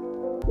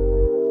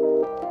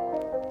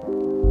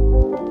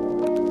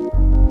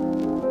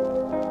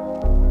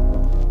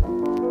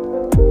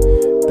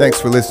 Thanks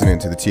for listening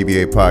to the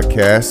TBA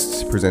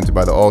podcast presented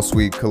by the All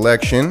Sweet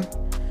Collection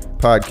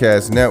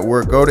Podcast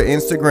Network. Go to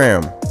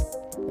Instagram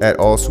at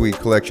All Sweet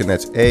Collection.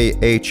 That's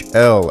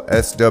AHLSWEDE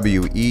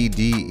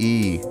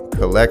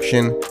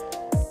Collection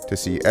to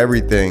see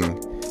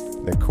everything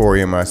that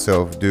Corey and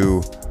myself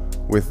do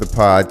with the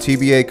pod.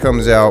 TBA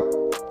comes out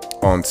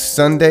on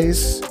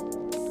Sundays.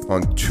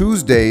 On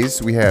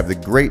Tuesdays, we have The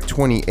Great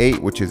 28,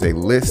 which is a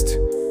list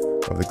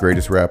of the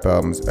greatest rap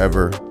albums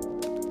ever.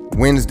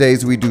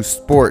 Wednesdays, we do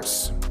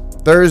sports.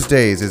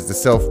 Thursdays is the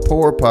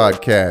Self-Pour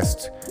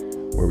podcast,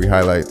 where we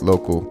highlight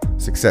local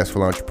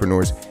successful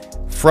entrepreneurs.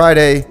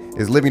 Friday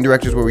is Living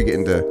Directors, where we get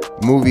into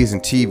movies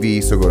and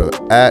TV. So go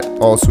to at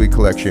All Sweet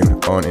Collection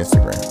on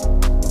Instagram.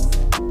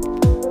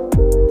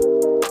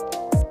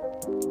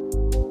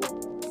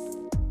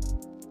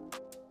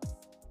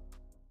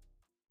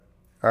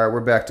 All right,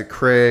 we're back to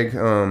Craig.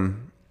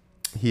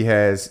 He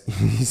has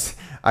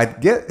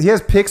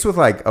pics with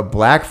like a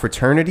black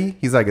fraternity.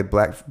 He's like a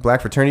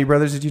black fraternity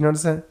brothers. Did you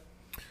notice that?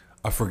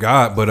 I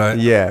forgot, but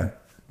yeah,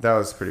 that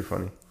was pretty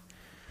funny.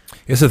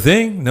 It's a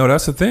thing. No,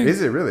 that's a thing.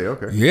 Is it really?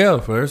 Okay. Yeah,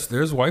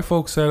 there's white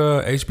folks at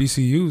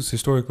HBCUs,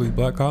 historically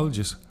black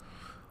colleges,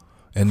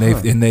 and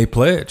they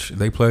pledge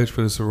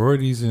for the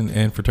sororities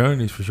and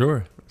fraternities for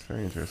sure. That's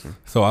very interesting.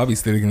 So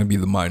obviously they're going to be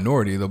the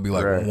minority. They'll be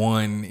like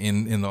one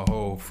in the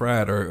whole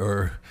frat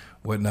or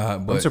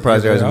whatnot. But I'm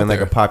surprised there hasn't been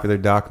like a popular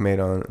doc made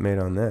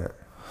on that.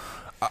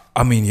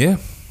 I mean, yeah.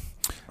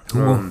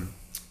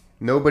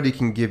 Nobody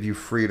can give you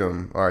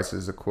freedom. All right, so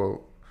this is a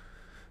quote.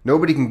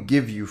 Nobody can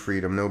give you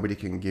freedom. Nobody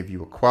can give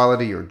you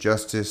equality or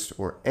justice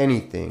or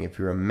anything. If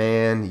you're a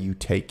man, you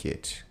take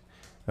it.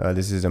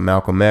 This is a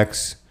Malcolm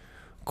X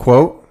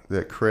quote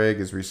that Craig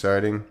is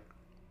reciting.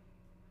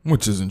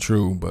 Which isn't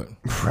true, but...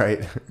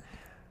 Right.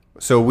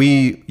 So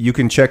you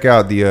can check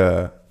out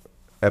the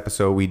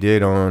episode we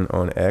did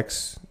on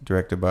X,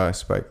 directed by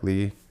Spike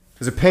Lee.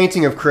 There's a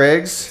painting of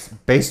Craig's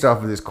based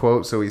off of this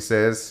quote, so he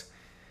says...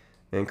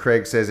 And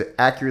Craig says it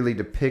accurately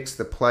depicts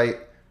the plight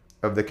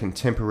of the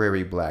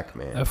contemporary black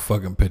man. That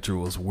fucking picture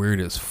was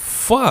weird as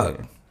fuck.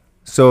 Yeah.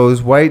 So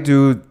this white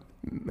dude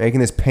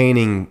making this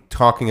painting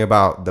talking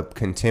about the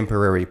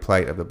contemporary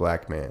plight of the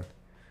black man.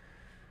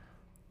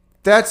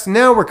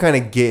 Now we're kind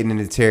of getting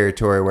into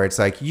territory where it's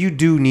like you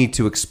do need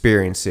to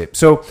experience it.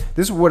 So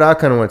this is what I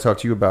kind of want to talk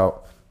to you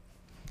about,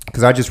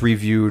 because I just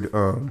reviewed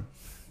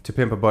To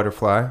Pimp a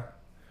Butterfly.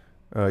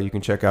 You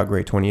can check out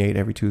Grade 28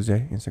 every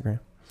Tuesday, Instagram.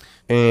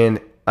 And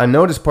I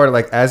noticed part of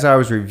like as I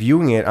was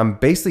reviewing it, I'm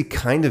basically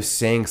kind of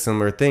saying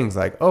similar things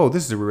like, oh,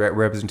 this is a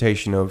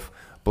representation of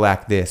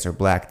black this or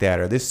black that,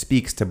 or this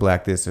speaks to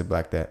black this or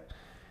black that.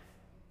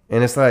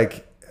 And it's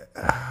like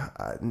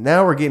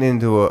now we're getting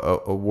into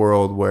a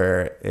world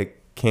where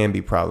it can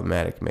be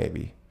problematic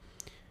maybe.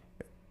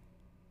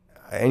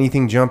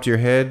 Anything jump to your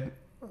head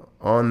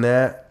on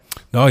that?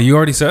 No, you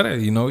already said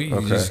it. You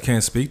just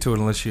can't speak to it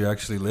unless you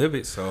actually live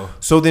it.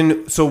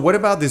 So what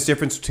about this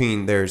difference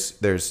between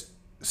there's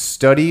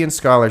study and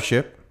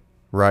scholarship,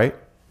 right?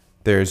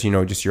 There's,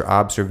 just your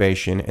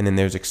observation, and then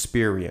there's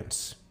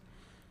experience.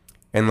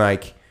 And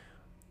like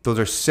those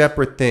are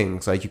separate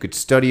things. Like you could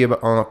study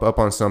up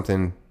on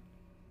something,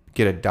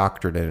 get a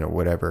doctorate in it or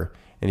whatever,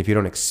 and if you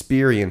don't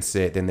experience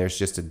it, then there's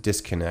just a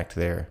disconnect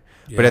there.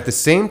 Yeah. But at the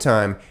same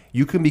time,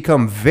 you can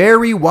become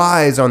very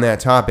wise on that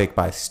topic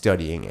by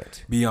studying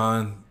it.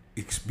 Beyond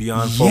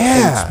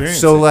experience.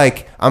 So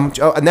like and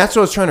that's what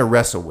I was trying to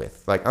wrestle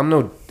with. Like I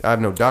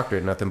have no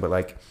doctorate or nothing, but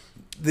like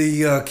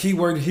the key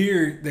word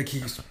here that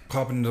keeps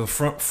popping to the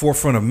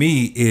forefront of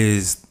me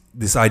is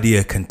this idea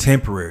of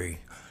contemporary.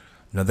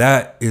 Now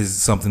that is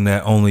something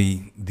that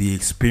only the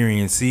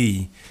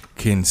experiencee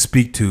can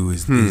speak to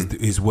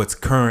is what's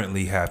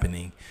currently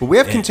happening. But we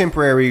have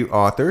contemporary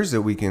authors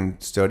that we can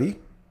study,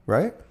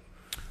 right?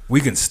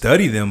 We can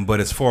study them, but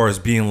as far as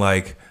being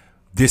like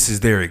this is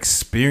their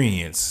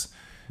experience,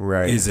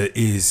 right?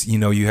 Is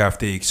you have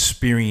to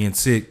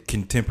experience it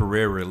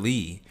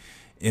contemporarily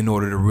in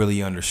order to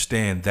really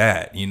understand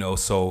that,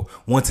 So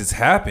once it's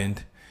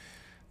happened,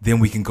 then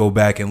we can go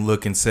back and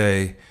look and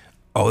say,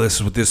 oh, this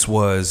is what this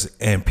was.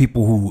 And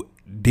people who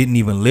didn't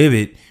even live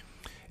it,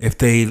 if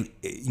they,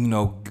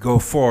 go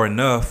far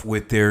enough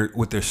with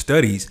their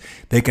studies,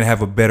 they can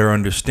have a better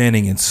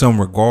understanding in some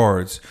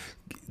regards.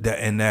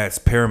 And that's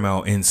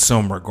paramount in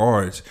some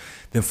regards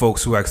than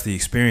folks who actually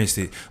experienced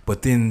it.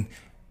 But then,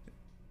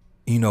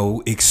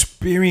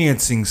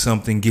 experiencing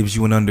something gives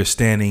you an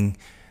understanding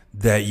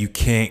that you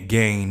can't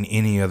gain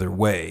any other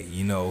way,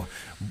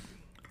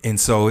 and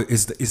so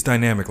it's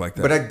dynamic like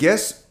that. But I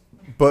guess,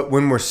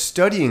 when we're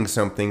studying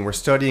something, we're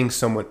studying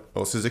someone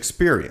else's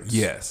experience.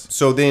 Yes.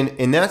 So then,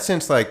 in that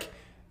sense, like,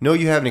 no,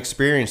 you haven't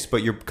experienced,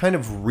 but you're kind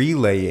of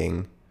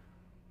relaying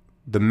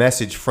the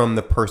message from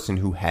the person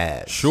who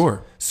has.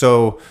 Sure.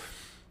 So,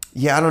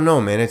 yeah, I don't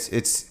know, man.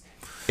 It's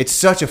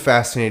such a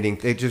fascinating.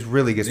 It just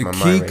really gets my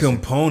mind racing. The key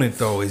component,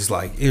 though, is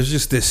like it's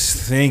just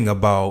this thing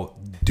about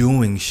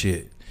doing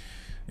shit.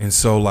 And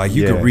so, like,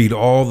 you could read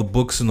all the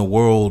books in the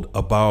world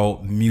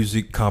about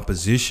music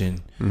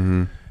composition,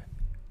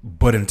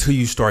 but until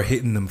you start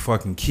hitting them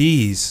fucking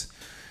keys,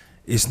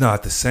 it's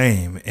not the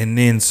same. And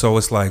then, so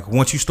it's like,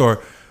 once you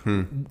start,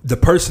 the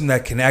person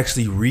that can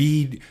actually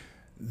read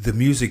the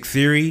music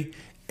theory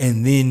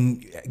and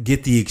then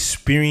get the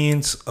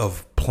experience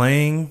of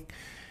playing,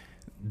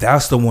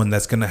 that's the one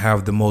that's going to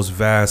have the most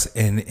vast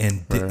and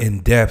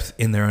in depth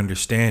in their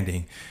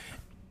understanding.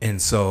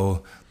 And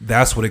so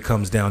that's what it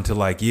comes down to.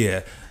 Like,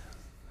 yeah,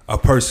 a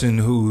person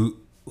who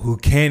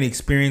can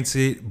experience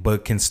it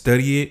but can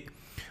study it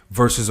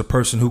versus a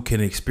person who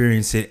can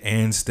experience it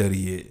and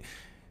study it.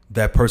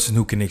 That person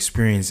who can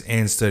experience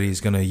and study is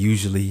going to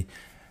usually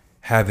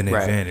have an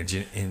advantage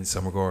in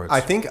some regards.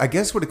 I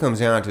guess what it comes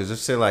down to is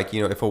just say, like,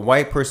 if a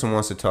white person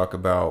wants to talk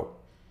about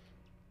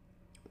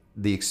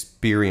the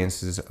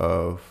experiences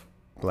of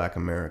Black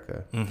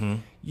America,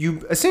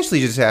 you essentially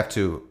just have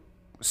to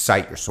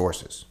cite your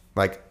sources.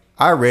 Like,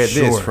 I read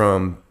this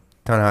from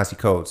Ta-Nehisi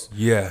Coates.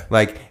 Yeah.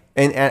 Like,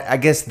 and I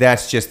guess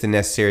that's just the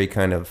necessary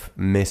kind of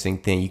missing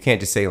thing. You can't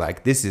just say,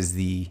 like, this is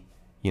the,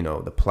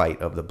 the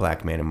plight of the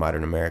black man in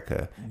modern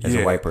America as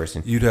a white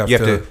person. You have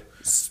to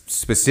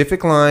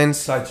specific lines.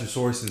 Cite your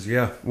sources,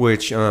 yeah.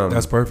 Which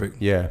that's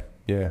perfect. Yeah.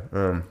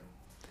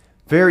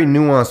 Very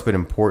nuanced but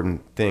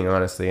important thing,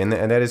 honestly, and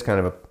that is kind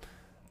of a.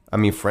 I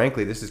mean,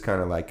 frankly, this is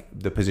kind of like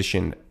the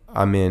position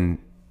I'm in.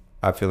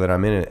 I feel that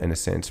I'm in a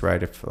sense,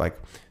 right? If like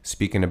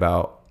speaking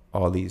about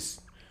all these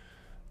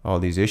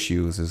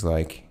issues is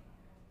like,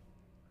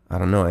 I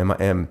don't know.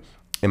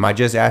 Am I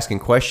just asking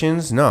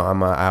questions? No,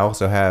 I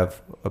also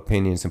have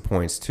opinions and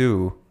points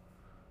too.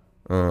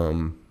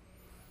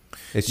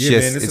 It's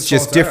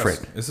just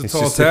different. It's a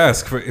tall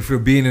task if you're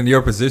being in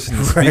your position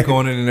to speak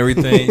on it and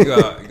everything. You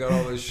got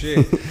all this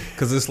shit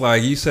because it's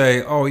like you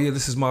say, "Oh yeah,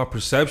 this is my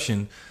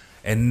perception,"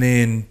 and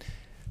then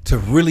to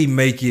really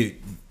make it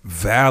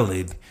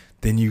valid,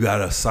 then you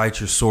gotta cite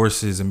your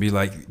sources and be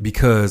like,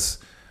 because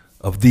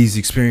of these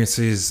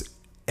experiences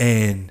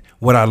and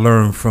what I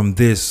learned from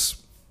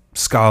this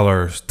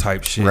scholar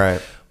type shit.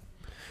 Right.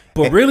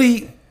 But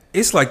really,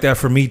 it's like that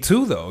for me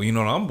too, though. You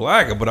know, I'm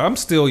black, but I'm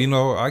still, you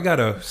know, I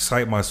gotta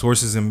cite my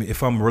sources, and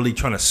if I'm really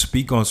trying to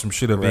speak on some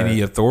shit of any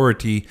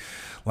authority,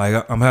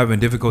 like I'm having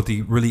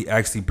difficulty really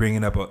actually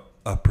bringing up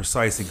a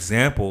precise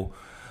example.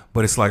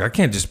 But it's like I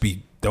can't just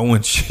be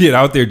throwing shit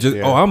out there. Just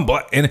I'm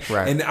black, and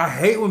I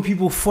hate when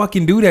people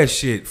fucking do that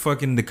shit.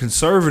 Fucking the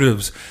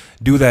conservatives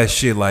do that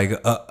shit. Like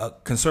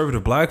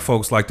conservative black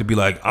folks like to be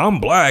like,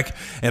 I'm black,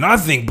 and I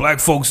think black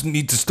folks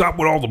need to stop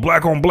with all the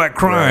black on black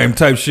crime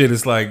type shit.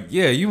 It's like,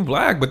 yeah, you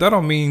black, but that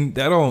don't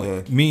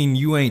mean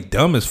you ain't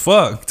dumb as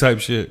fuck type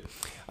shit.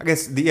 I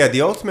guess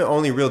the ultimate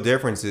only real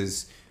difference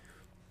is,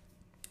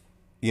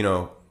 you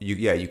know,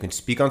 you can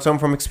speak on something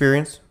from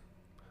experience,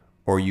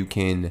 or you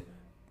can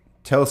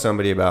tell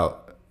somebody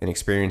about an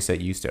experience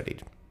that you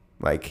studied.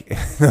 Like,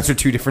 those are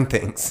two different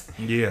things.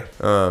 Yeah.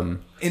 And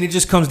it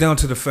just comes down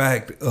to the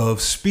fact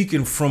of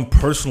speaking from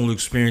personal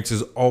experience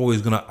is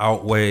always going to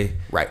outweigh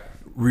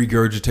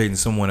regurgitating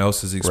someone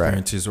else's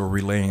experiences or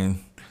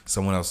relaying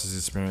someone else's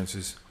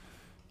experiences.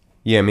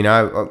 Yeah, I mean,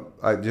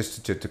 I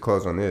just to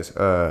close on this,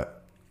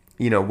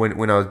 you know,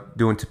 when I was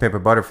doing To Pimp a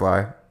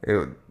Butterfly,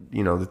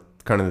 you know,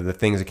 kind of the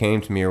things that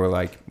came to me were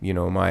like, you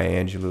know, Maya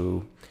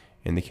Angelou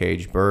in The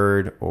Caged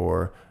Bird,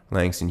 or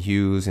Langston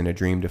Hughes in A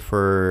Dream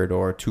Deferred,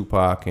 or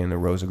Tupac in A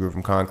Rose That Grew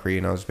From Concrete.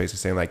 And I was basically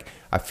saying, like,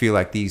 I feel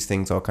like these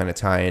things all kind of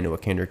tie into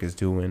what Kendrick is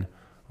doing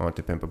on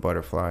To Pimp a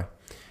Butterfly.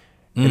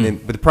 And then,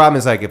 but the problem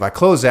is, like, if I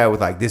close that with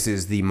like, this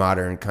is the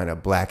modern kind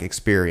of black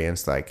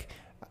experience, like,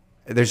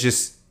 there's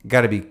just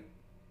got to be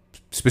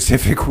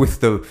specific with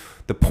the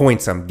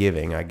points I'm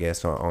giving, I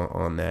guess,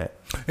 on that.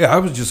 Yeah, I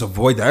would just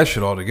avoid that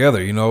shit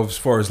altogether. You know, as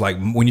far as like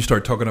when you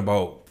start talking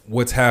about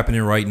what's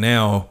happening right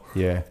now,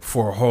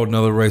 for a whole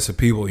nother race of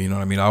people, you know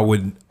what I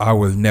mean? I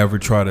would never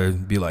try to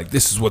be like,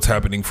 this is what's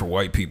happening for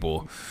white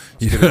people.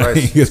 It's good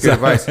advice. It's good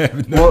advice.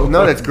 Well,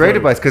 no, that's great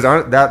advice, because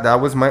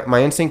that was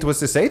my instinct was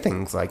to say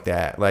things like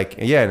that. Like,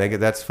 yeah,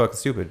 that's fucking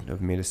stupid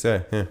of me to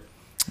say. Yeah.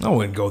 I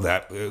wouldn't go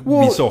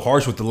be so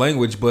harsh with the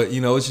language, but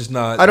you know, it's just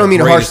not. I don't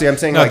mean harshly. I'm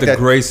saying not like that.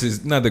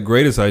 Not the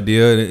greatest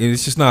idea.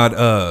 It's just not.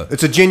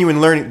 It's a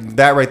genuine learning.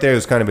 That right there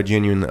is kind of a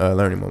genuine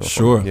learning moment.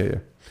 Sure. Yeah.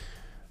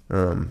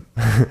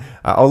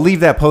 I'll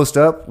leave that post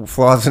up,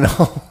 flaws and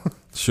all.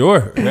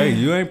 Sure. Hey,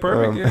 you ain't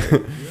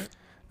perfect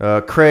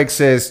yet. Craig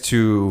says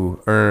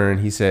to Ern,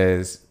 he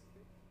says,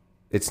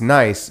 it's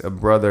nice, a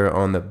brother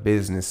on the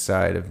business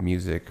side of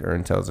music.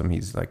 Ern tells him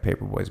he's like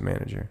Paperboy's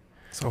manager.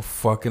 So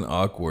fucking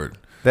awkward.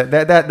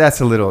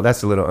 That's a little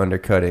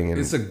undercutting. And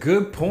it's a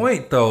good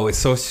point though.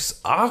 It's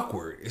just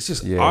awkward. It's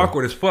just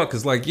awkward as fuck.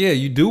 Cause like, yeah,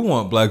 you do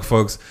want black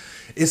folks.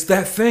 It's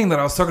that thing that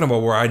I was talking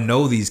about where I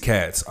know these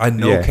cats. I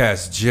know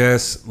cats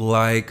just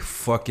like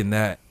fucking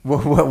that.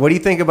 What do you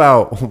think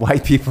about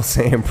white people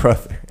saying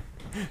brother?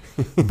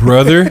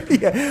 Brother?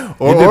 Yeah.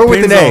 Or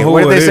with the name.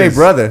 What do they say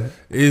brother?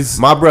 Is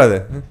my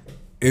brother.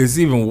 It's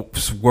even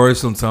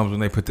worse sometimes when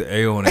they put the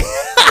A on it.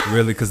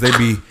 Really, because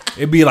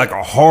it'd be like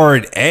a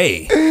hard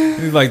A.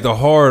 It's like the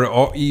hard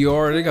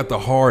ER. They got the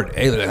hard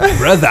A. Like,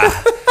 brother.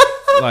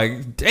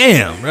 Like,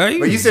 damn, right?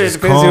 But you said it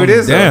depends who it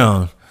is,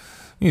 down. Though.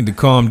 You need to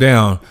calm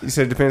down. You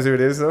said it depends who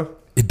it is, though?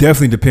 It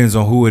definitely depends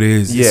on who it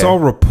is. Yeah. It's all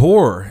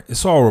rapport.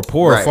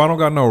 Right. If I don't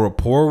got no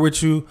rapport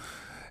with you,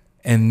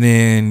 and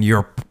then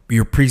your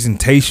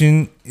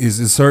presentation is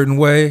a certain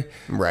way,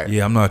 right?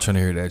 Yeah, I'm not trying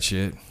to hear that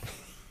shit.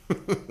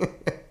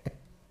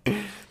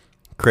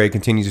 Craig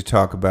continues to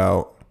talk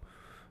about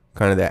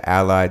kind of that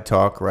allied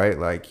talk, right?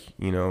 Like,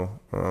 you know,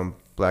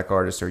 black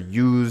artists are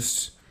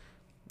used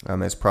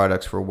as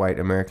products for white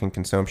American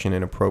consumption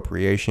and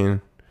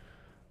appropriation.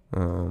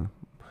 A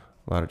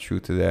lot of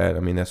truth to that. I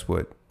mean, that's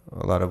what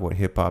a lot of what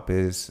hip hop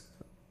is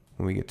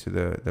when we get to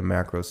the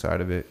macro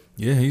side of it.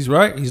 Yeah, he's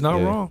right. He's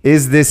not wrong.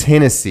 Is this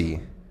Hennessy?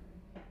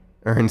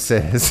 Ern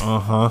says.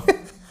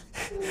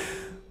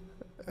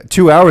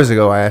 2 hours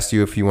ago, I asked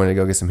you if you wanted to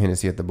go get some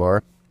Hennessy at the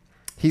bar.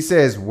 He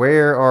says,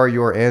 where are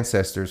your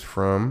ancestors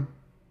from?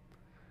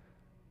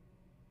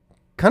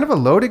 Kind of a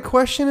loaded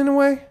question in a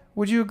way.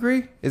 Would you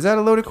agree? Is that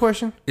a loaded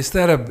question? It's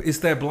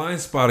that blind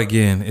spot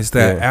again. It's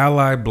that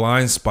ally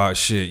blind spot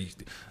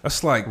shit.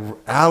 That's like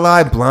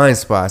ally blind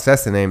spots.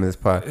 That's the name of this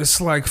pod.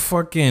 It's like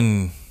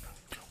fucking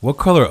What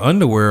color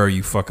underwear are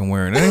you fucking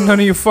wearing? That ain't none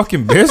of your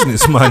fucking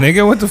business, my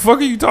nigga. What the fuck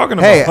are you talking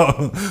about? Hey,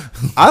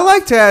 I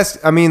like to ask.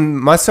 I mean,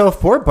 my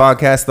self-port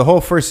podcast. The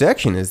whole first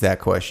section is that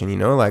question. You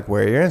know, like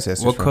where are your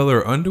ancestors what from?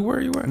 color underwear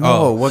you wearing?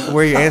 No, where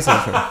are your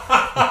ancestors from?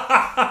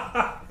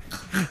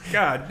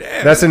 God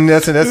damn. That's the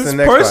next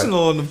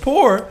personal and the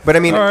poor. But I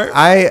mean,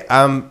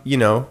 right. you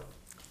know,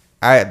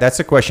 that's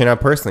a question I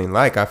personally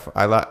like.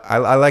 I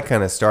like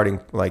kind of starting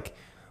like.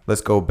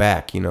 Let's go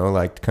back, you know,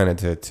 like kind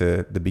of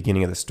to the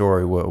beginning of the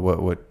story.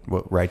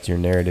 What writes your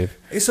narrative?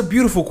 It's a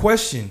beautiful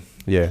question.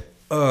 Yeah.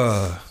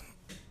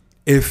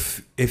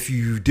 If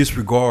you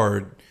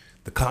disregard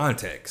the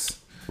context,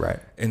 right?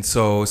 And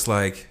so it's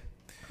like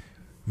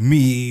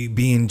me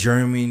being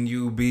German,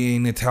 you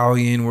being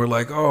Italian. We're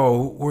like,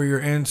 oh, where are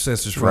your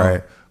ancestors from?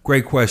 Right.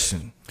 Great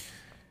question.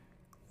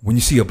 When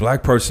you see a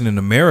black person in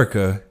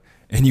America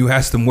and you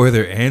ask them where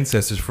their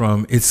ancestors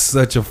from, it's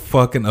such a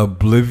fucking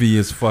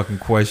oblivious fucking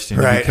question.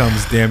 Right. It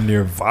becomes damn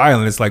near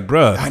violent. It's like,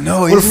 bruh, I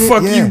know. Where the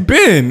fuck you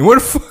been? Where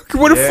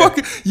the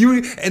fuck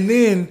you? And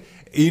then,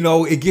 you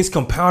know, it gets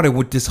compounded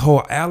with this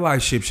whole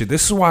allyship shit.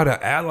 This is why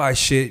the ally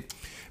shit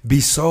be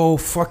so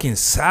fucking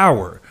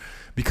sour,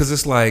 because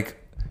it's like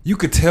you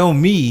could tell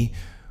me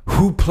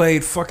who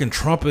played fucking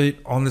trumpet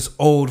on this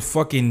old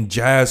fucking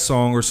jazz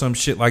song or some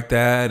shit like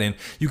that, and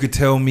you could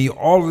tell me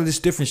all of this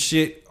different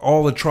shit,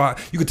 all the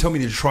you could tell me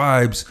the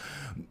tribes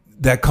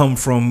that come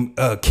from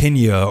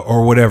Kenya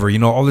or whatever, you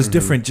know, all this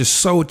different, just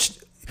so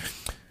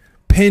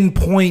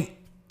pinpoint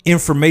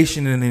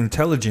information and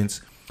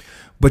intelligence,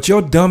 but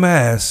your dumb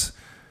ass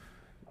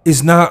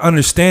is not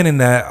understanding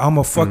that I'm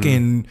a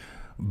fucking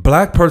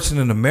black person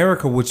in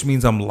America, which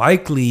means I'm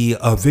likely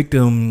a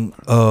victim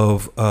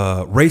of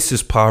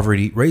racist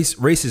poverty,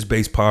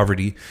 racist-based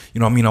poverty. You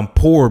know what I mean? I'm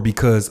poor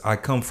because I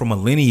come from a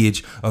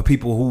lineage of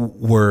people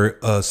who were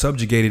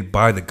subjugated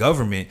by the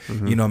government,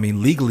 you know what I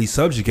mean? Legally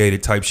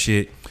subjugated type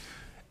shit.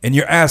 And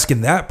you're asking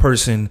that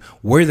person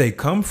where they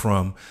come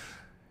from.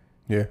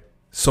 Yeah.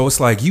 So it's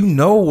like, you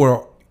know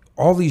where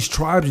all these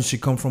tribes and shit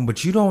come from,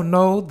 but you don't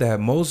know that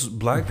most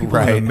black people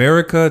in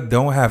America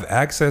don't have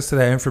access to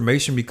that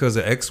information because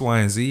of X, Y,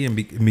 and Z,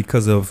 and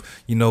because of,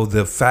 you know,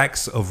 the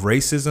facts of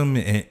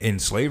racism and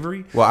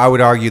slavery. Well, I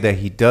would argue that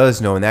he does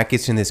know, and that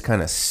gets in this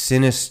kind of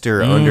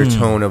sinister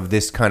undertone of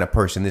this kind of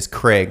person, this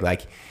Craig.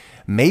 Like,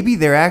 maybe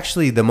they're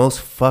actually the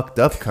most fucked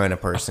up kind of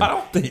person. I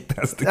don't think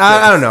that's the case.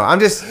 I don't know. I'm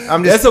just.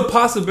 That's a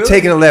possibility.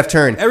 Taking a left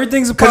turn.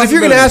 Everything's a possibility. Because if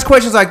you're going to ask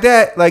questions like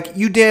that, like,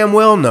 you damn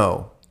well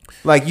know.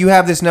 Like, you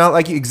have this now,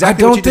 like,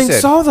 exactly what you just said.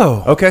 I don't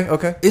think so, though.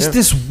 Okay. It's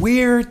this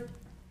weird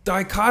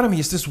dichotomy.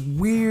 It's this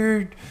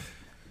weird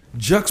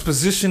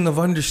juxtaposition of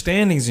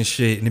understandings and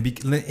shit. And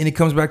it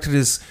comes back to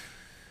this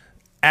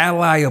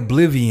ally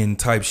oblivion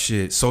type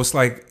shit. So it's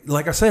like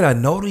I said, I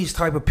know these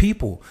type of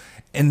people.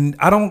 And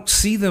I don't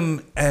see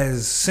them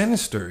as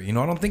sinister. You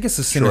know, I don't think it's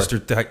a sinister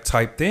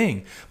type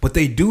thing. But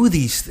they do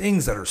these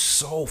things that are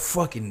so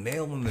fucking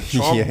nailing the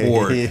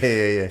chalkboard.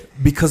 Yeah.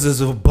 Because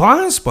there's a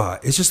blind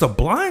spot. It's just a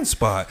blind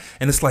spot.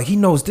 And it's like he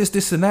knows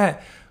this, and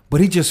that. But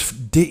he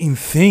just didn't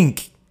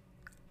think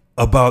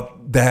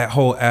about that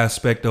whole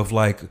aspect of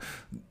like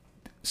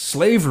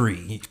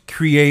slavery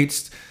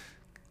creates.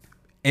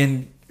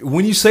 And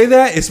when you say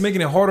that, it's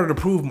making it harder to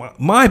prove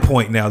my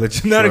point now that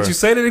that you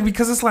say that,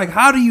 because it's like,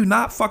 how do you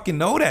not fucking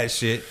know that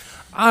shit?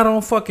 I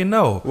don't fucking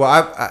know.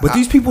 Well, but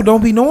these people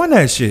don't be knowing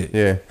that shit.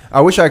 Yeah,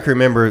 I wish I could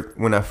remember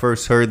when I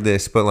first heard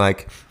this, but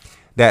like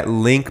that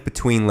link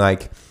between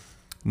like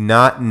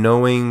not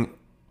knowing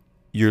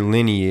your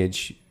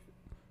lineage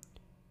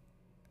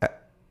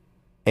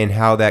and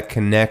how that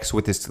connects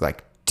with this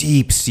like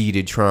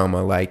deep-seated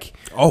trauma, like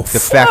the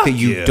fact that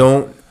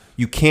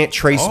you can't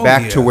trace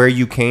back to where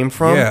you came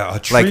from. Yeah, a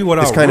tree like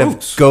without this kind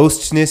roots. Of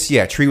ghostness.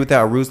 Yeah, tree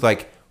without roots.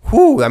 Like,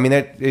 whoo. I mean,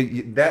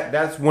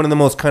 that's one of the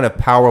most kind of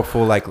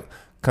powerful, like,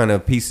 kind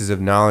of pieces of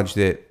knowledge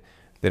that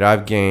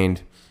I've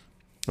gained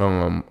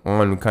on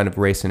kind of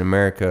race in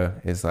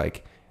America is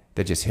like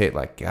that just hit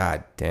like,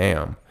 God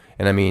damn.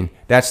 And I mean,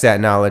 that's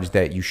that knowledge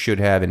that you should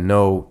have and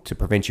know to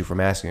prevent you from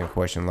asking a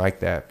question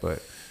like that.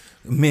 But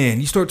man,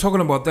 you start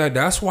talking about that.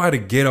 That's why the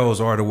ghettos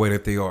are the way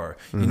that they are.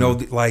 You know,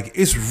 like,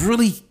 it's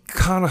really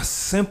kind of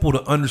simple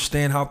to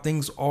understand how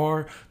things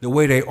are the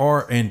way they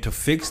are and to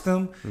fix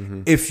them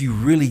if you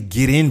really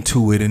get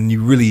into it and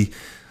you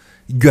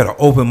got an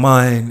open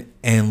mind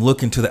and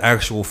look into the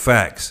actual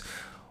facts.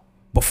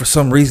 But for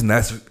some reason,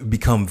 that's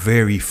become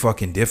very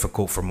fucking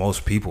difficult for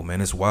most people, man.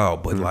 It's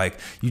wild. But like,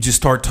 you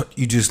just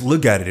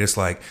look at it. It's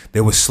like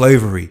there was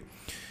slavery.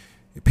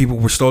 People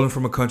were stolen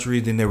from a country,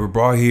 then they were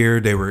brought here,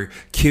 they were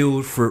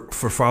killed for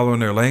following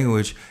their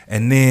language,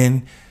 and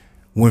then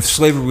when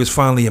slavery was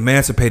finally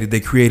emancipated,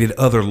 they created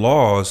other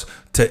laws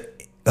to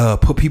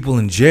put people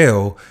in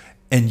jail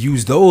and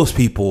use those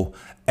people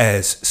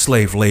as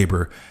slave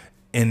labor.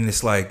 And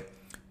it's like,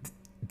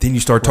 then you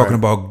start talking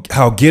about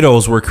how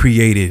ghettos were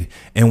created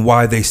and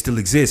why they still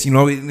exist. You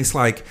know, and it's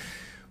like,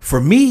 for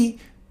me,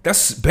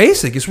 that's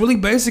basic. It's really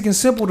basic and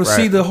simple to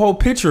see the whole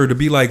picture, to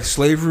be like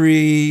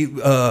slavery,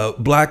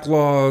 black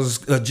laws,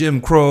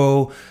 Jim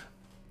Crow,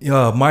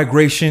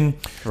 migration,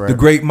 the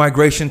Great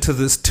Migration to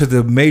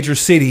the major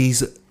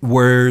cities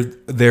where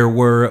there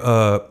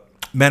were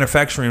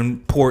manufacturing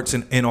ports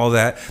and all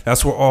that.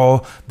 That's where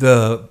all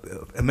the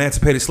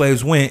emancipated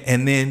slaves went,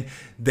 and then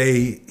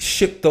they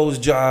shipped those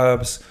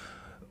jobs,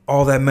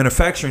 all that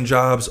manufacturing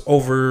jobs,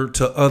 over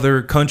to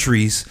other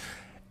countries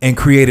and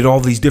created all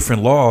these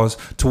different laws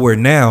to where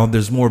now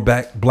there's more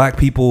black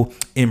people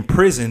in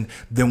prison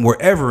than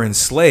were ever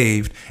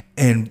enslaved,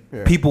 and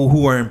people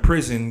who are in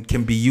prison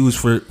can be used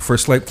for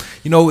slave.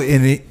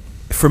 And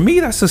for me,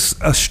 that's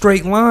a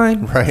straight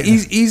line. Right.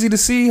 Easy to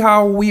see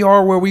how we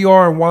are where we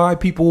are and why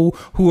people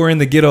who are in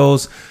the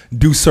ghettos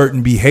do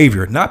certain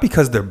behavior, not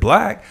because they're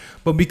black,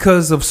 but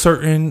because of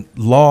certain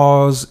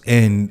laws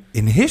and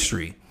in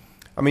history.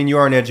 I mean, you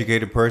are an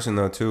educated person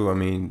though too. I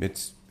mean,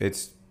 it's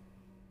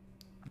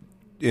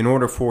in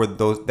order for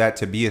that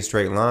to be a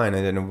straight line,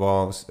 it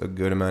involves a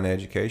good amount of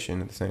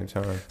education at the same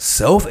time.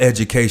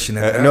 Self-education.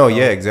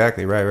 Yeah,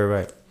 exactly.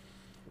 Right.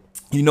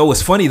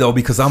 It's funny though,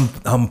 because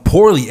I'm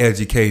poorly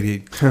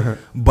educated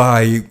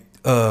by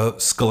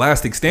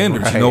scholastic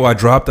standards. Right. I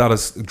dropped out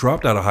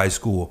of high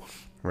school.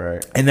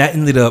 Right. And that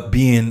ended up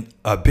being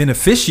a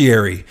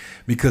beneficiary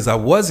because I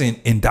wasn't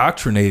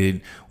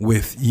indoctrinated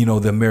with,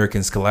 the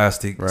American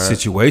scholastic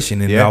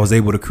situation. And I was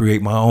able to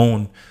create my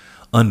own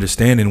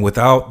understanding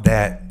without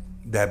that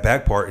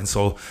back part. And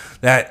so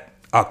that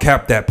I'll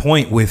cap that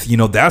point with,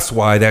 that's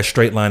why that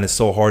straight line is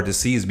so hard to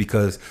see, is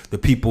because the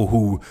people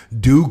who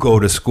do go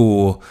to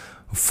school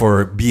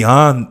for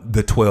beyond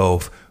the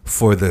 12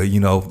 for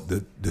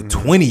the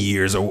 20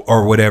 years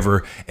or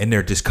whatever, and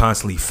they're just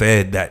constantly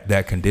fed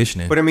that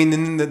conditioning. But I mean,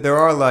 then there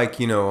are like,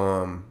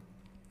 I'm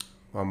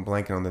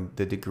blanking on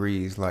the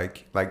degrees,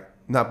 like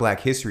not Black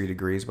history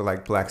degrees, but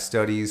like Black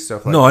studies, stuff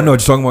like that. No, I know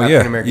what you're talking about.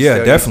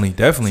 Yeah, studies.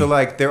 definitely. So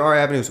like there are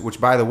avenues,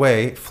 which by the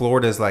way,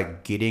 Florida's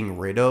like getting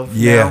rid of.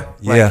 Yeah.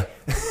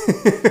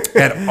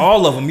 And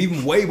all of them,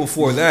 even way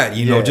before that,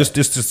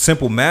 just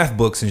simple math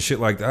books and shit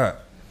like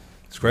that.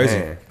 It's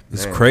crazy.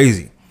 It's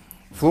crazy.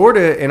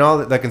 Florida and all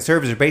the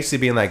conservatives are basically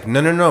being like,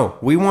 no,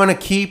 we want to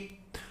keep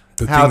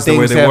how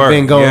things have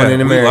been going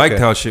in America. We liked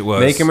how shit was.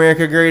 Make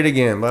America great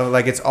again.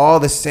 Like it's all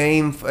the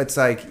same. It's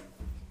like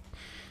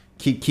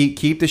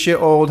keep the shit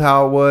old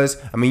how it was.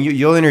 I mean,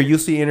 you'll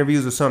see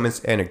interviews with some.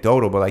 It's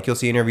anecdotal, but like you'll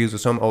see interviews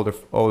with some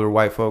older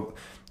white folk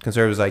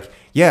conservatives like,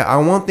 yeah, I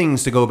want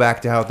things to go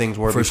back to how things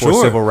were before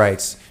civil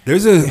rights.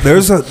 There's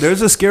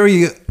a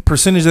scary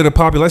percentage of the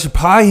population,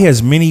 probably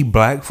as many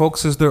black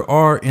folks as there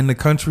are in the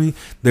country.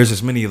 There's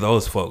as many of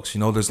those folks.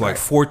 There's like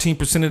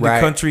 14% of the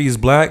country is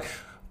black.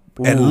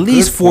 Ooh, at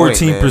least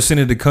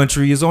 14% of the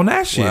country is on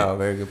that shit. Wow,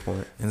 very good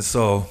point. And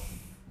so,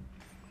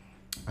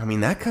 I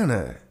mean, that kind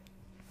of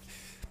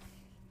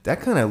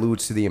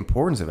alludes to the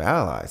importance of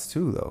allies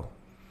too, though.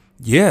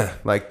 Yeah,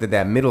 like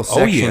that middle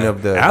section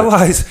of the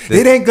allies.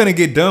 It ain't gonna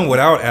get done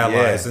without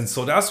allies, and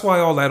so that's why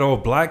all that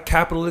old black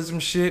capitalism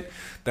shit.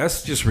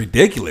 That's just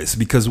ridiculous,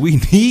 because we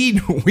need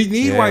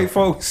white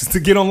folks to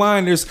get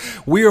online.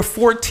 We are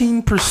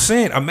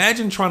 14%.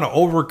 Imagine trying to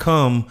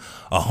overcome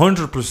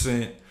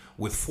 100%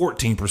 with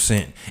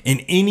 14% in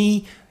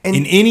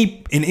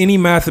any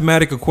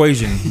mathematical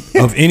equation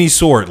of any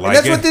sort. Like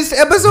that's what this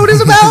episode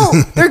is about.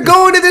 They're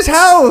going to this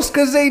house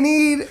because they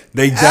need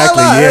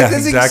exactly. allies. Yeah,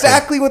 that's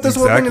exactly what this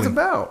whole thing is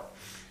about.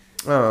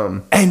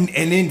 And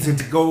then to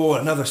go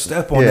another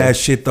step on that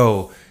shit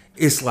though.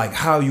 It's like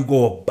how you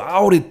go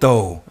about it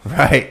though,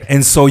 right?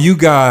 And so you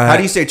got, how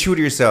do you stay true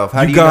to yourself?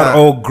 How you do you got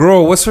old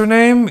girl? What's her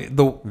name?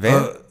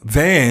 The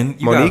Van.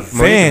 You Monique. got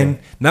Van.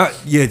 Not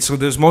yet. So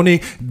there's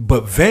Monique,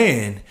 but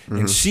Van,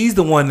 and she's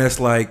the one that's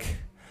like,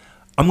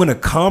 I'm gonna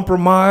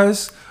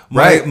compromise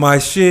my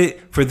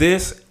shit for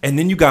this. And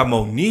then you got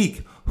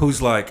Monique,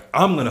 who's like,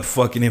 I'm gonna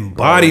fucking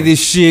embody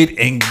this shit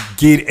and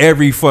get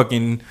every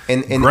fucking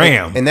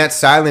gram. And that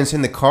silence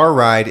in the car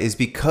ride is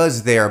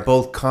because they are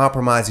both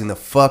compromising the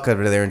fuck out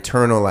of their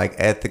internal like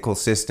ethical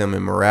system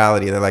and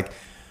morality. They're like,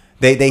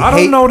 they I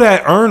don't know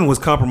that Ern was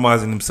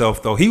compromising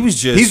himself though. He's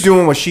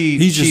doing what she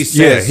says.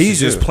 Yeah, he's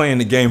just playing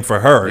the game for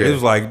her. Yeah. It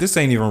was like, this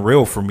ain't even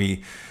real for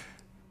me.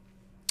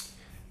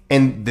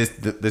 And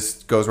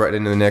this goes right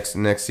into the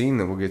next scene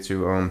that we'll get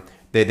to.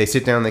 They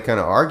sit down, they kind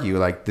of argue,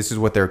 like this is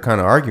what they're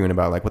kind of arguing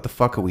about, like what the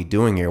fuck are we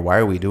doing here? Why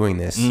are we doing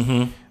this?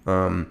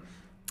 And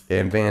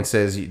Van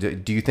says,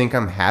 do you think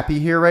I'm happy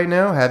here right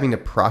now, having to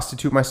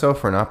prostitute myself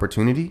for an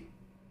opportunity?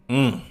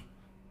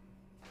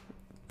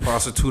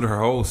 Prostitute her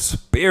whole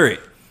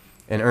spirit.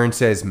 And Ern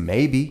says,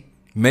 maybe.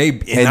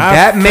 And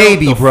that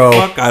maybe, bro,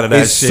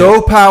 is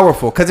so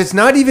powerful because it's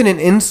not even an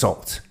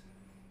insult.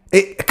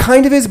 It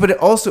kind of is, but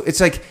it's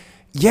like,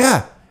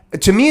 yeah.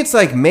 To me, it's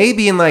like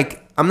maybe, and like,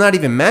 I'm not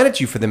even mad at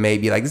you for the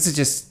maybe. Like, this is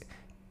just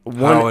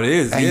one. How it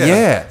is.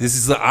 Yeah. This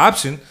is the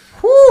option.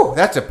 Whew,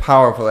 that's a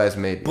powerful ass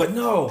maybe. But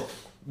no,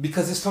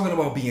 because it's talking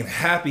about being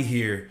happy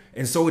here.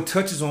 And so it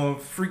touches on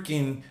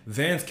freaking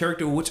Van's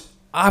character, which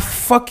I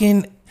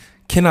fucking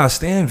cannot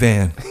stand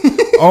Van.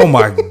 Oh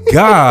my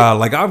God.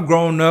 Like, I've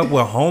grown up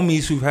with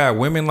homies who've had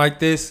women like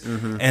this,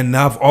 and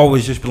I've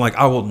always just been like,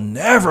 I will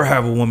never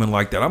have a woman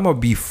like that. I'm gonna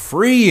be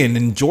free and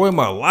enjoy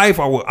my life.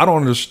 I don't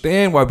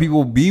understand why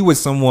people be with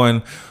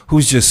someone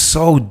who's just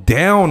so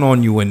down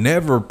on you and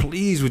never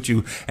pleased with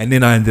you. And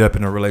then I ended up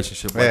in a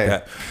relationship like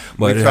that.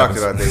 But we talked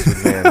about this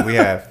with man. We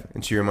have,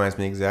 and she reminds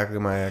me exactly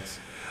of my ex.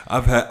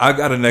 I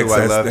got an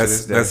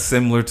ex that's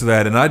similar to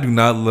that, and I do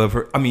not love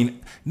her. I mean,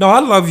 no, I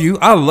love you.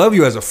 I love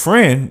you as a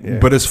friend,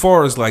 but as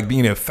far as like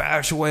being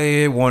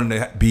infatuated, wanting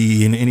to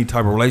be in any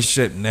type of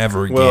relationship,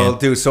 never again. Well,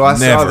 dude, so I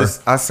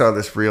saw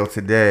this reel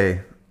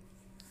today,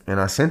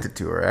 and I sent it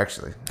to her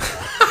actually.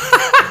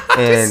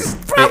 And this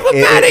is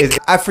problematic.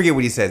 I forget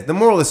what he says. The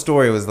moral of the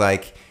story was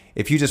like,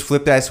 if you just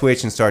flip that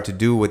switch and start to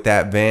do what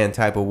that Van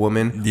type of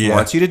woman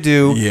wants you to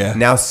do,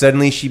 now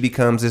suddenly she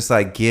becomes this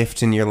like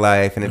gift in your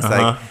life, and it's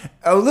like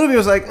a little bit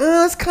was like,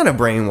 it's kind of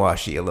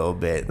brainwashy a little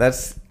bit.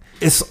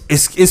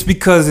 It's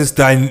because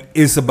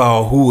it's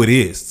about who it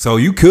is. So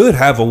you could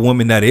have a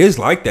woman that is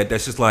like that.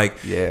 That's just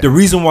like the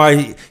reason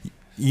why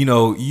you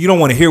don't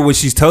want to hear what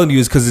she's telling you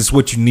is because it's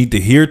what you need to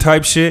hear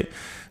type shit.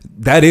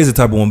 That is a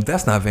type of woman.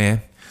 That's not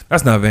Van.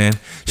 That's not Van.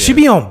 She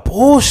be on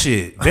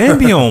bullshit. Van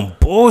be on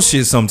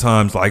bullshit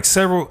sometimes, like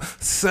several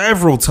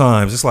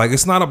times. It's like,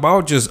 it's not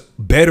about just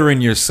bettering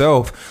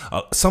yourself.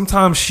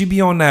 Sometimes she be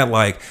on that,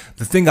 like,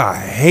 the thing I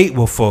hate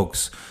with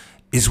folks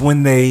is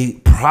when they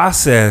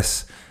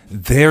process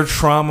their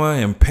trauma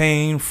and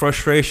pain,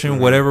 frustration,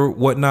 whatever,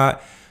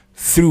 whatnot,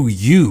 through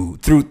you,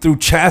 through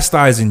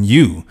chastising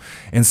you.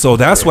 And so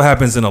that's what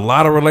happens in a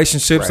lot of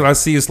relationships that I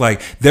see. It's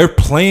like they're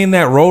playing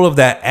that role of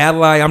that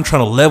ally. I'm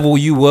trying to level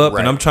you up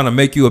and I'm trying to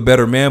make you a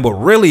better man. But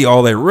really,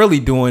 all they're really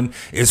doing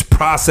is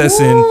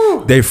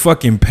processing their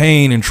fucking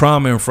pain and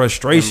trauma and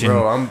frustration. And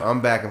bro,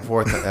 I'm back and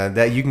forth.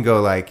 That you can go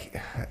like,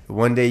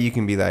 one day you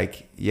can be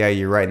like, yeah,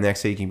 you're right.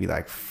 Next day you can be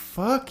like,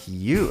 fuck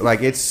you.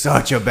 Like, it's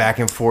such a back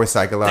and forth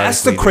psychologically.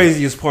 That's the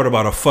craziest part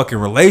about a fucking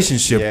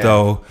relationship,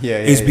 though.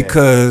 Is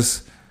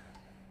because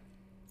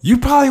you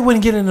probably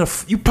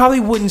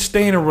wouldn't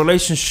stay in a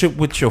relationship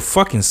with your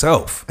fucking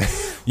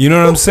self. You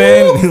know what I'm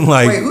saying?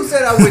 Like, wait, who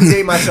said I wouldn't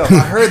date myself? I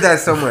heard that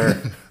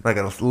somewhere, like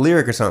a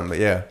lyric or something. But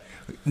yeah,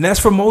 and that's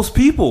for most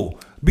people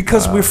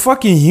because we're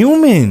fucking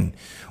human.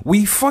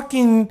 We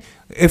fucking,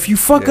 if you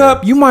fuck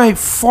up, you might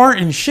fart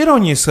and shit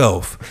on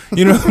yourself.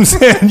 You know what I'm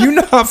saying? You're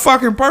not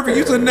fucking perfect.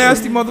 You're a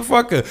nasty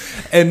motherfucker,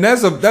 and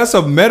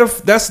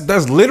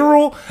that's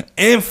literal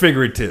and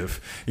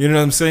figurative. You know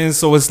what I'm saying?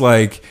 So it's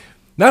like,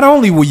 not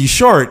only will you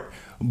shart,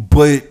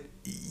 but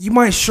you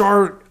might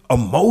shart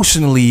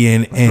emotionally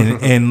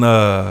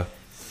and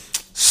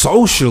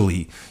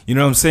socially. You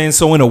know what I'm saying?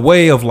 So in a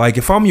way of like,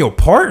 if I'm your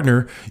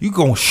partner, you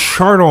gonna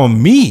shart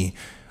on me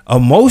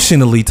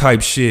emotionally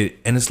type shit.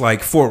 And it's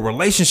like, for a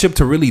relationship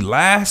to really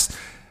last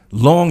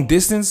long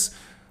distance,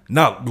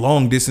 not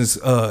long distance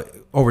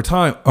over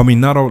time. I mean,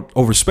 not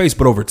over space,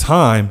 but over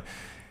time,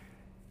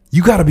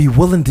 you got to be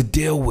willing to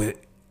deal with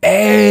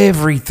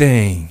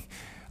everything.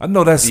 I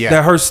know that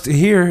hurts to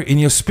hear in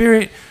your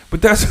spirit,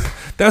 but that's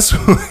that's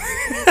what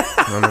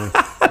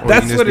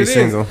it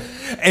is.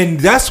 And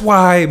that's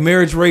why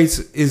marriage rates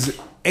is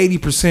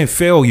 80%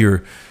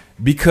 failure,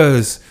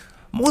 because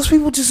most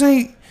people just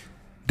ain't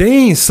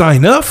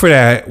signed up for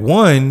that,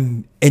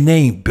 one, and they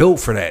ain't built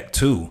for that,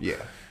 two. Yeah.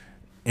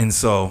 And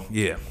so,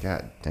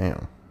 God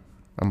damn.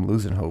 I'm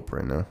losing hope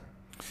right now.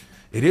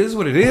 It is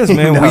what it is,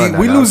 man.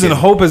 we losing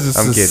hope as a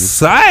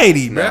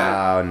society,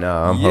 man.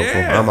 No, I'm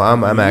hopeful.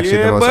 I'm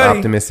actually the most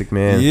optimistic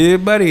man. Yeah,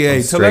 buddy.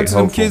 Hey, tell that to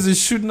them kids is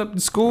shooting up the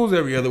schools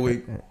every other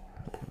week.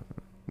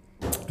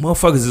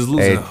 Motherfuckers is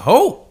losing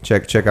hope.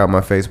 Check out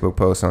my Facebook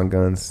post on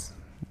guns.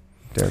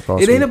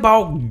 It ain't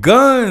about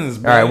guns,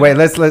 man. All right, wait.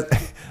 Let's. I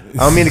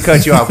don't mean to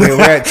cut you off. We're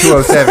at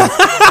 207.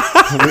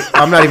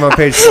 I'm not even on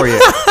page 4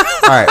 yet.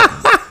 All right.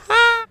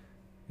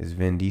 Is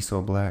Vin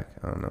Diesel black?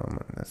 I don't know.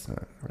 That's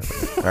not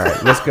relevant. All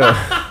right, let's go.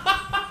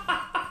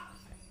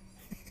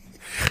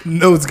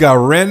 Notes got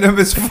random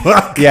as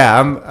fuck. Yeah,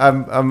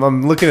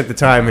 I'm looking at the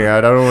time here.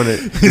 I don't want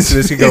to.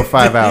 This could go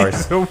 5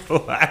 hours.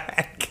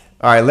 Black.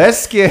 All right, let's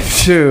skip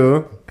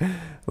to.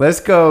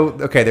 Let's go.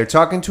 Okay, they're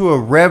talking to a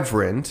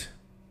reverend.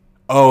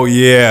 Oh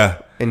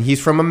yeah, and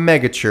he's from a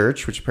mega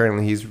church, which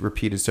apparently he's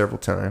repeated several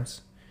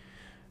times.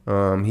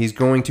 He's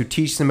going to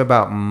teach them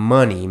about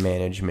money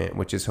management,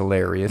 which is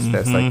hilarious. Mm-hmm.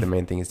 That's like the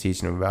main thing he's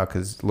teaching them about,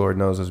 because Lord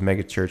knows those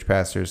mega church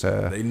pastors.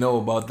 They know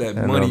about that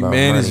money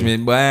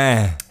management.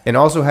 Money. And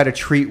also how to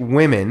treat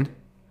women.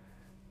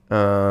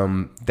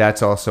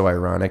 That's also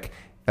ironic.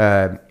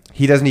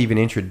 He doesn't even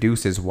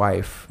introduce his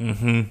wife,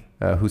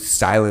 who's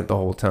silent the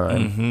whole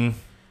time.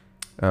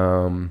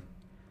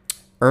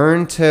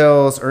 Ern's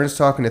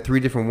talking to 3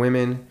 different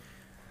women,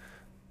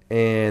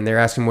 and they're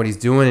asking what he's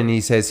doing, and he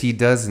says he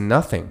does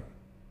nothing.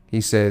 He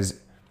says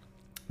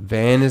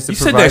Van is the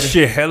provider. You said that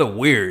shit hella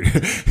weird.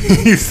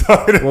 He's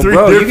talking to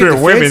 3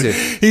 different women.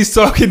 He's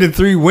talking to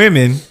 3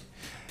 women.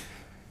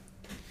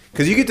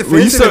 Because you get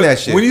defensive in that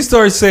shit. When you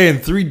start saying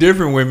 3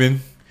 different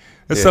women,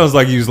 it sounds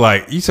like you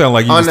sound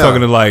like you was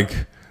talking to like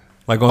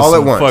Like on all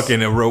some at once.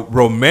 fucking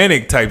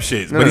romantic type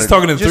shit. No, but he's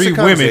talking to just 3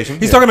 a women.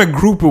 He's talking to a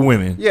group of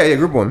women. Yeah,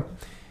 group of women.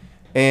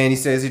 And he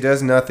says he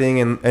does nothing.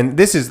 And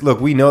this is, look,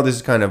 we know this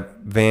is kind of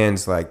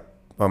Van's, like,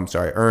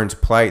 Ern's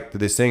plight to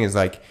this thing is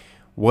like,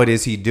 what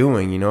is he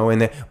doing, you know?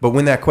 But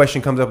when that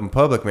question comes up in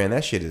public, man,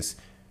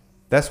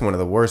 that's one of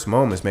the worst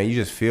moments, man. You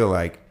just feel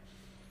like,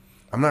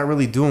 I'm not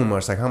really doing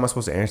much. Like, how am I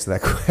supposed to answer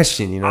that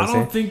question? You know what I'm saying?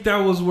 I don't think that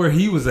was where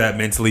he was at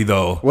mentally,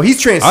 though. Well, he's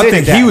transcended.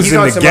 I think he was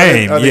in the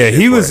game. Yeah,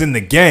 he was in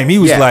the game. He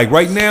was like,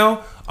 right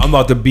now, I'm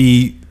about to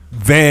be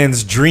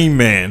Van's dream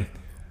man.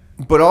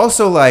 But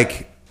also,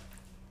 like,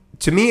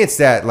 to me, it's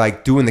that,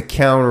 like, doing the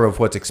counter of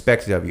what's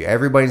expected of you.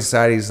 Everybody in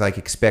society is, like,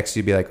 expects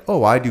you to be like,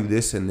 oh, I do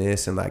this and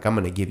this, and, like, I'm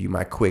going to give you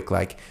my quick,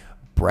 like,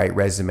 bright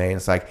resume. And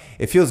it's like,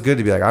 it feels good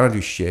to be like, I don't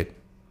do shit.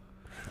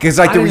 Because,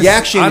 like, the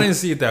reaction... I didn't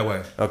see it that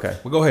way. Okay.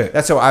 Well, go ahead.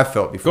 That's how I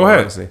felt before, go ahead.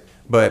 honestly.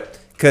 But,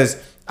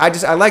 because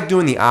I like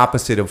doing the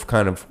opposite of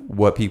kind of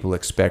what people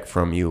expect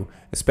from you,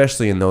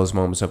 especially in those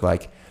moments of,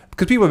 like...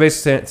 Because people are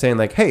basically saying,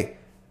 like, hey,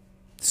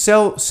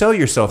 sell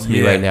yourself to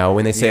me right now.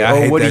 When they say,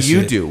 oh, what do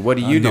you do? What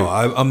do you do? No,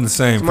 I'm the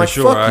same, for like,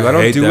 sure. Fuck you. I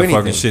don't hate do that anything.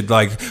 Fucking shit.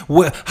 Like,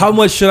 how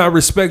much should I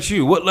respect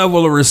you? What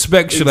level of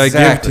respect should I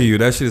give to you?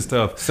 That shit is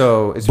tough.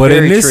 So, it's but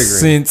very in this triggering.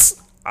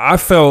 sense, I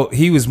felt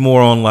he was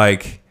more on,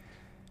 like,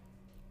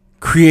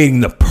 creating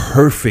the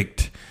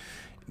perfect,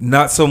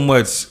 not so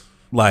much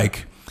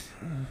like,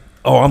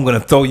 oh, I'm going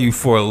to throw you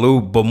for a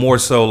loop, but more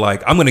so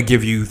like, I'm going to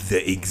give you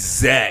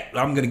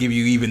I'm going to give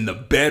you even the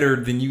better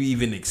than you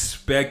even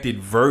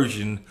expected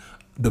version,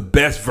 the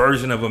best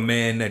version of a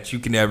man that you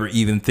can ever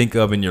even think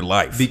of in your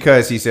life.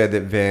 Because he said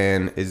that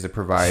Van is the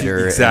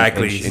provider.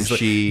 Exactly. And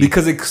she...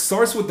 Because it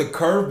starts with the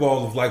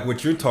curveball of like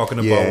what you're talking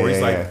about, where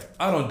he's like,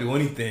 I don't do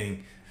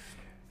anything.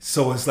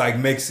 So it's like,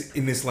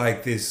 it's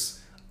like this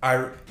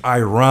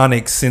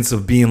ironic sense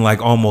of being like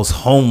almost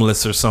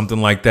homeless or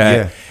something like that.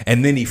 Yeah.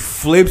 And then he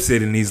flips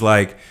it and he's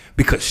like,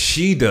 because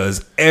she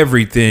does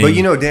everything. But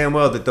you know damn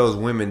well that those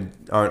women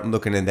aren't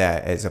looking at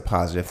that as a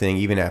positive thing,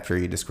 even after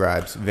he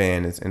describes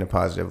Van as in a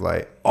positive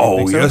light.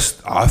 Oh,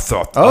 yes. I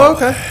thought. Oh,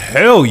 okay.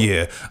 Hell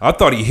yeah. I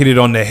thought he hit it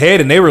on the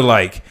head and they were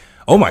like,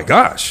 oh my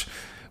gosh,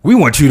 we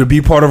want you to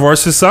be part of our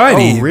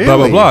society. Oh, really? Blah,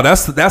 blah, blah.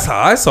 That's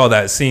how I saw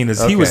that scene.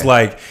 Is he was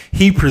like,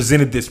 he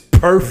presented this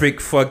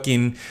perfect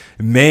fucking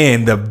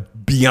man, the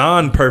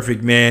beyond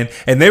perfect man.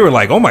 And they were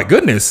like, oh my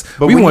goodness,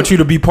 we want you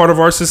to be part of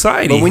our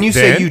society. But when you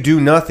say you do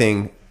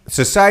nothing,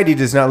 society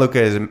does not look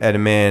at a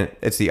man.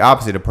 It's the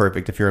opposite of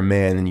perfect. If you're a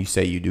man and you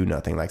say you do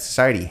nothing, like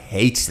society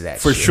hates that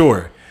for shit.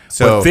 Sure.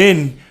 So, but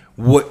then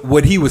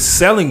what he was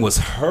selling was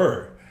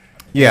her.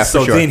 Yeah. And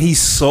so for sure. then he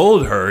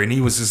sold her and he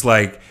was just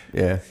like,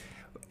 yeah.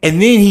 And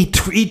then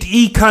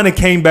he kind of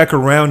came back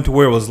around to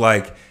where it was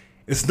like,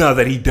 it's not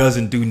that he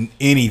doesn't do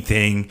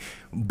anything,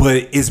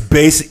 but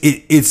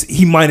it's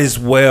he might as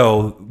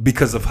well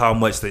because of how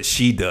much that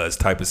she does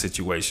type of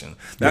situation.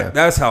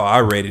 That's how I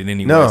rate it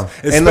anyways. No.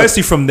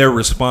 Especially from their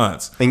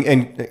response.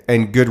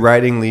 And good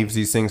writing leaves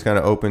these things kind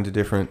of open to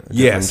different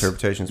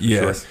interpretations for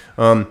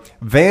sure.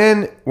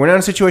 Van, we're not in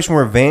a situation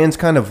where Van's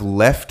kind of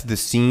left the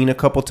scene a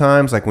couple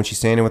times, like when she's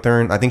standing with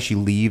Ern. I think she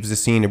leaves the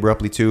scene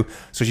abruptly too.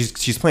 So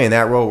she's playing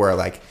that role where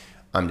like,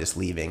 I'm just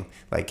leaving.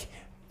 Like,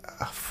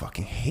 I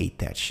fucking hate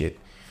that shit.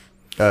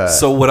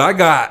 So what I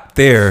got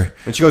there,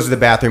 when she goes to the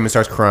bathroom and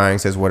starts crying,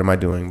 says, "What am I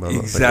doing?" Blah, blah,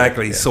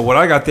 exactly. Yeah. So what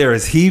I got there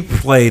is he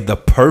played the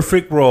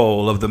perfect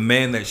role of the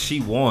man that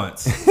she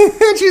wants.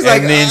 She's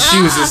like, and then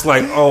she was just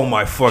like, "Oh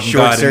my fucking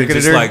god!" And it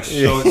just like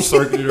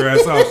short-circuited her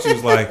ass out. She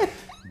was like,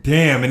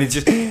 "Damn!"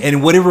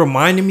 And what it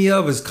reminded me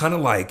of is kind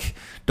of like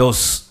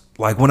those.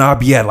 Like when I'd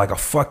be at like a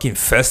fucking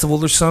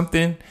festival or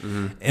something,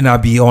 and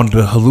I'd be on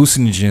the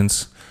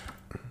hallucinogens.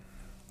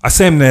 I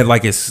say that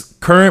like it's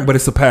current, but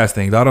it's a past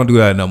thing. I don't do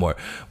that no more.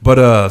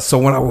 But so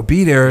when I would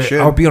be there,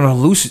 I would be on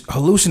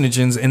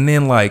hallucinogens, and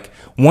then like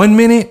 1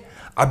 minute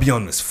I'd be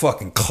on this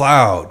fucking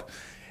cloud,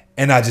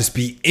 and I'd just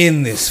be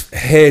in this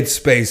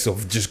headspace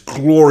of just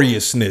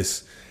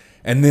gloriousness,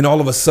 and then all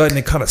of a sudden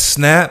it kind of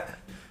snap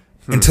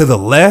into the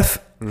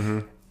left,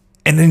 and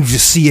then you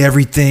just see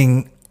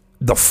everything,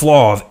 the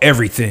flaw of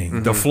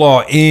everything, the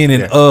flaw in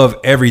and of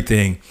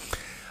everything.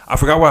 I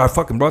forgot why I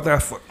fucking brought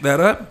that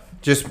up.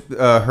 Just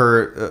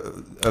her.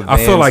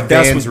 I feel like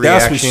that's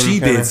what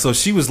she did. So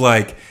she was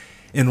like,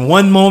 in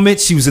one moment,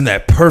 she was in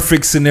that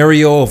perfect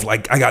scenario of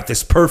like, I got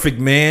this perfect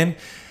man.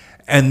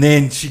 And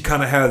then she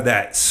kind of had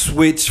that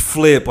switch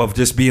flip of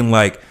just being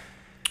like,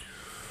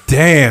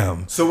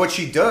 damn. So what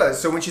she does,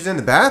 so when she's in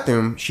the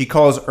bathroom, she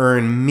calls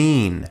Ern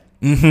mean.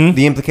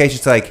 The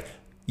implication's like,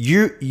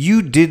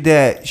 you did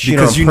that shit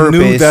because on purpose.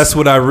 You knew that's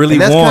what I really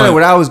want. That's kind of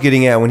what I was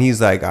getting at when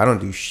he's like, I don't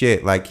do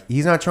shit. Like,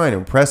 he's not trying to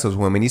impress those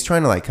women. He's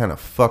trying to like kind of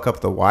fuck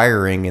up the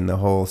wiring in the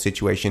whole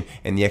situation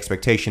and the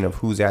expectation of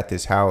who's at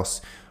this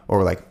house,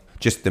 or like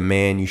just the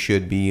man you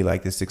should be,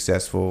 like the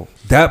successful.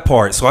 That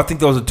part. So I think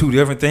those are two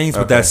different things.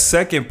 But that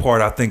second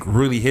part I think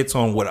really hits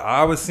on what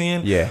I was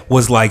seeing. Yeah.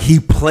 Was like he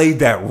played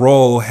that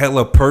role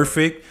hella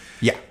perfect.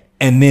 Yeah.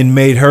 And then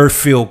made her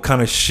feel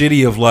kind of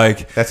shitty of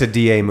like, that's a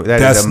DA move.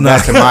 That's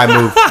my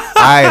move.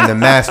 I am the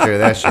master of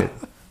that shit.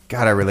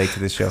 God, I relate to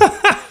this show.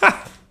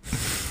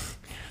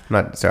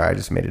 Not sorry, I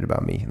just made it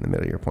about me in the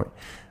middle of your point.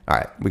 All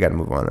right, we got to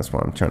move on. That's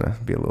why I'm trying to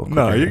be a little quicker.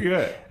 No, you're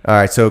good. All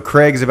right, so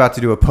Craig is about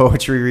to do a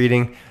poetry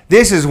reading.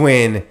 This is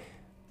when,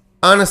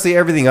 honestly,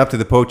 everything up to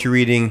the poetry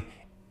reading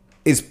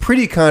is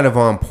pretty kind of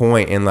on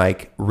point and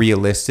like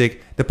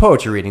realistic. The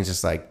poetry reading is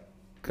just like,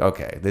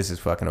 okay, this is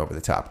fucking over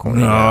the top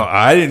corny. No,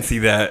 I didn't see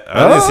that.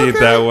 I didn't see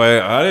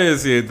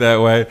it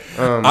that way.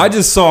 I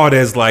just saw it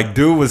as like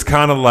dude was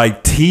kind of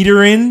like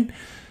teetering,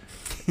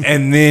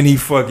 and then he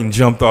fucking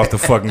jumped off the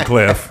fucking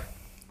cliff.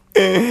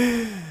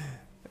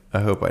 I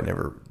hope I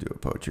never do a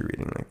poetry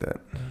reading like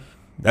that.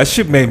 That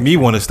shit made me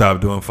want to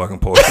stop doing fucking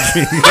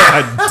poetry.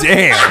 God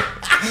damn.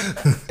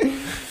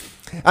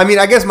 I mean,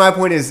 I guess my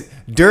point is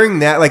during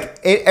that, like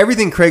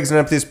everything Craig's done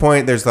up to this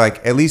point, there's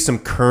like at least some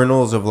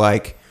kernels of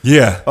like,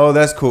 yeah, oh,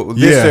 that's cool.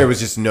 This there was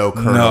just no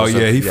kernels. No,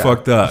 yeah, he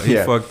fucked up. He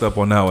fucked up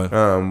on that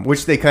one.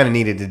 Which they kind of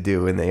needed to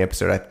do in the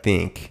episode, I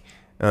think.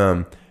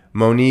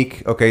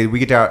 Monique, okay, we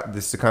get out.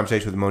 This is a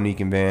conversation with Monique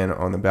and Van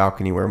on the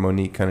balcony where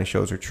Monique kind of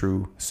shows her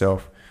true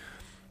self.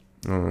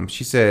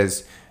 She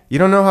says, "You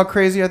don't know how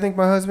crazy I think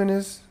my husband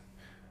is."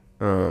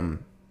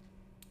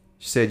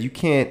 She said, "You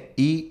can't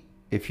eat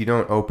if you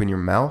don't open your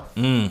mouth."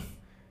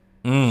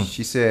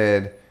 She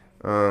said,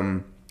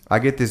 "I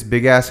get this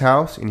big ass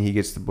house and he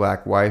gets the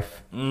black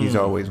wife he's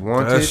always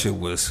wanted." That shit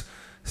was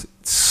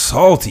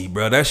salty,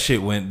 bro. That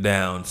shit went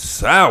down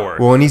sour.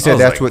 Well, and he said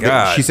that's like,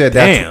 what she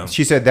said.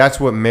 She said that's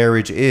what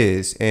marriage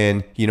is,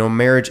 and you know,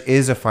 marriage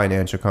is a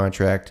financial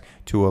contract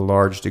to a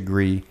large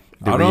degree.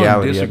 I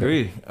don't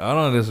disagree.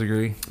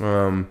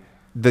 The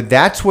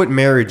that's what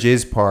marriage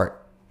is part,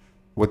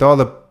 with all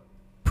the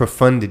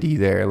profundity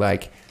there,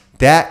 like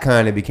that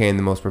kind of became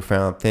the most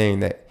profound thing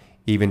that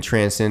even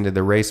transcended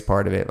the race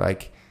part of it.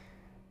 Like,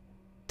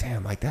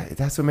 damn, like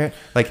that's what marriage.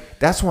 Like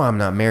that's why I'm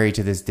not married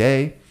to this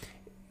day.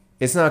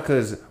 It's not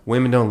because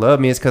women don't love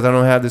me. It's because I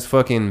don't have this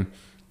fucking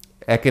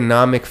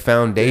economic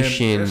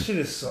foundation. Damn, that shit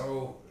is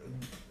so...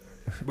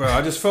 Bro,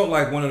 I just felt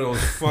like one of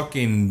those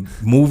fucking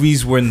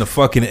movies when the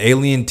fucking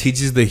alien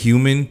teaches the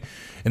human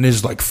and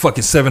there's like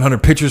fucking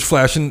 700 pictures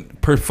flashing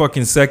per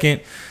fucking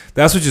second.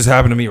 That's what just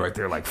happened to me right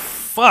there. Like,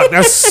 fuck,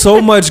 that's so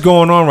much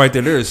going on right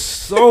there. There's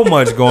so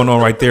much going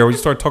on right there. When you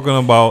start talking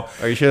about...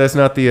 Are you sure that's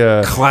not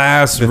the...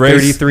 class, the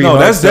race? 33 no,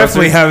 that's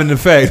definitely having an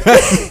effect.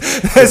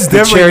 That's the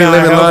definitely cherry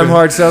lemon lime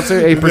hard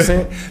seltzer,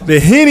 8%. The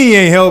Henny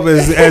ain't help,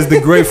 as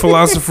the great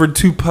philosopher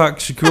Tupac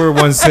Shakur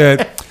once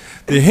said.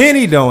 The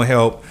Henny don't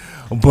help.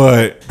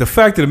 But the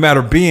fact of the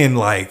matter being,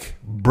 like,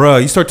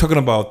 bruh, you start talking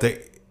about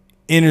the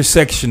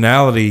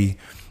intersectionality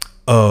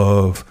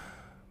of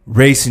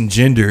race and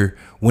gender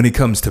when it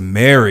comes to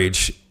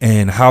marriage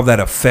and how that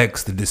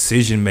affects the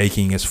decision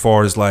making as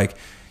far as, like,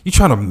 you're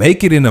trying to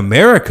make it in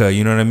America,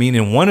 you know what I mean?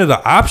 And one of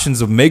the options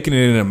of making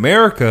it in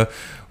America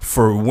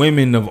for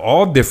women of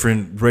all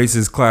different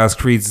races, class,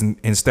 creeds,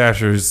 and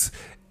statures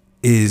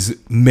is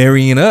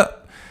marrying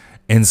up.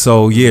 And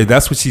so, yeah,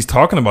 that's what she's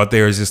talking about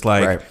there is just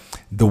like... Right.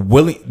 The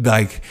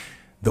willingness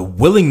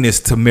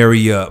to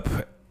marry up,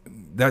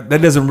 that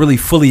doesn't really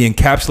fully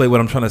encapsulate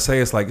what I'm trying to say.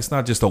 It's like it's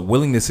not just a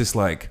willingness; it's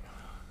like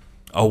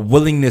a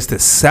willingness to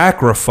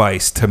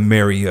sacrifice to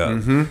marry up,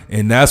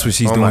 and that's what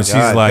she's doing. She's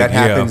like, that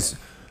happens.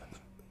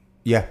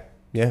 Yeah,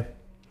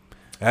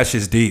 that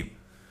shit's deep.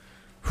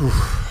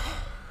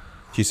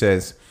 She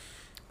says,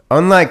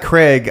 "Unlike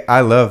Craig,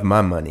 I love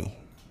my money."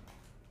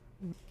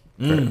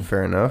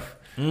 Fair enough.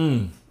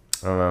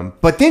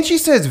 But then she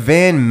says,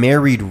 "Van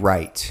married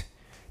right."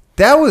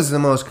 That was the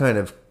most kind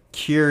of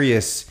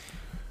curious.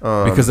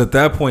 Because at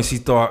that point, she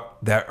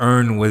thought that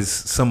Ern was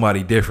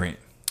somebody different.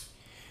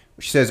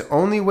 She says,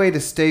 only way to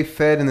stay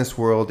fed in this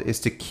world is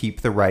to keep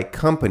the right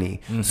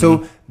company.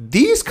 So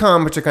these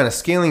comments are kind of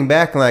scaling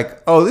back and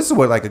like, oh, this is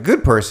what like a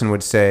good person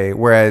would say.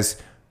 Whereas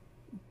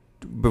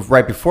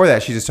right before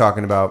that, she's just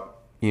talking about,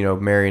 you know,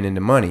 marrying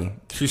into money.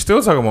 She's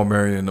still talking about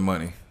marrying into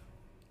money.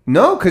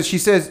 No, because she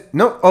says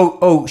no.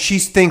 Oh, she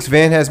thinks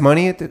Van has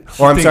money at the.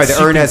 Or I'm sorry, the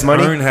Ern has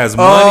money. Ern has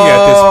money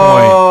at this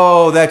point.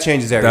 Oh, that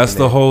changes everything. That's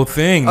the whole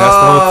thing.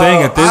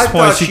 At this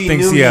point, she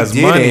thinks he has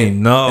money.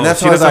 No,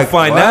 she doesn't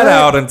find that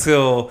out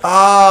until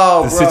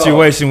the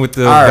situation with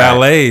the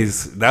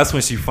valets. That's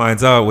when she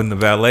finds out when the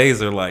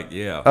valets are like,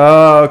 yeah.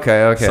 Oh,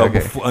 okay. So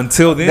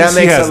until then,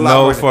 she has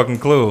no fucking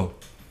clue.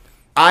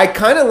 I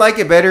kind of like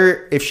it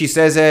better if she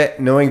says it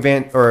knowing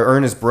Van or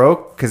Ern is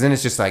broke, because then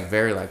it's just like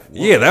very like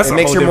yeah, that's it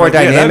makes her more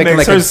dynamic and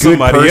like a good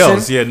somebody person.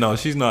 Else. Yeah, no,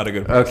 she's not a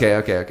good person.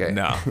 Okay.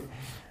 No.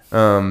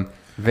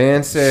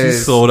 Van says she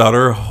sold out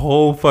her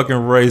whole fucking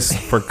race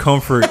for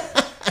comfort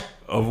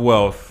of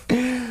wealth.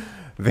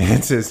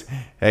 Van says,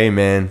 "Hey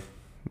man,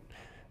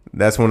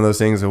 that's one of those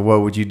things of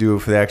what would you do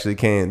if it actually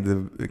came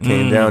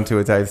down to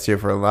it type of shit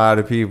for a lot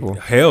of people."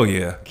 Hell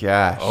yeah.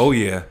 Gosh. Oh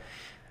yeah.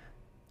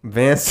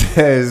 Van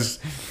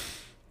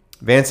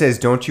says,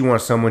 "Don't you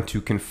want someone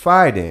to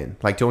confide in?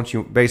 Like, don't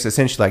you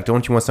essentially like,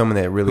 don't you want someone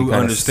that really kind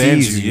of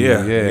understands you?"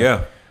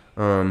 Yeah.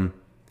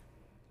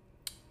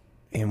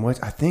 And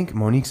what I think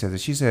Monique says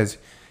is, she says,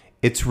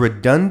 It's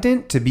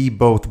redundant to be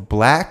both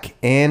black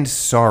and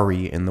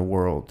sorry in the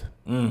world.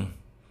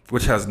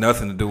 Which has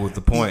nothing to do with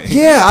the point.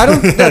 Yeah, I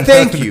don't.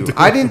 Thank you.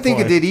 I didn't think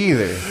it did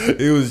either.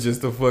 It was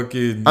just a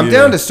fucking. I'm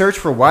down to search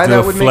for why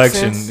that would make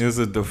sense. It was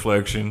a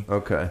deflection.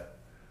 Okay.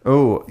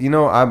 Oh,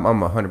 I'm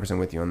 100%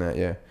 with you on that.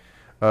 Yeah.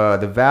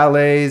 The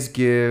valets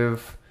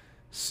give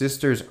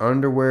sisters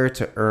underwear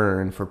to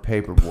earn for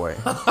Paperboy.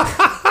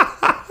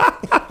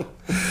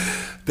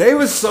 They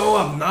were so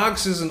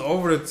obnoxious and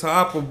over the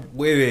top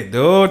with it,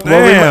 dude.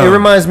 Well, it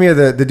reminds me of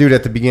the dude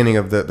at the beginning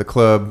of the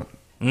club.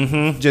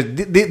 Mm-hmm. Just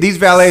these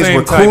valets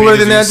were cooler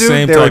than that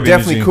dude. They were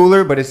definitely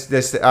cooler, but it's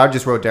this. I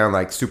just wrote down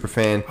like super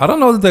fan. I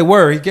don't know that they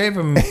were. He gave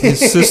him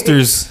his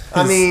sister's.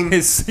 He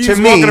was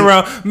walking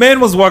around. Man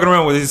was walking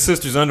around with his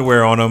sister's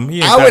underwear on him.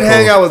 I would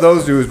hang out with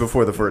those dudes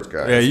before the first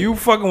guy. Yeah, you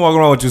fucking walking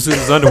around with your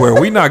sister's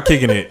underwear. We not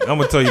kicking it. I'm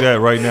gonna tell you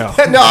that right now.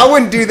 No, I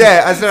wouldn't do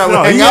that. I said I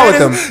would hang out with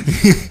them.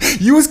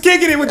 You was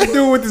kicking it with the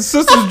dude with his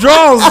sister's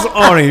drawers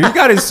on him. He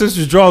got his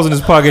sister's drawers in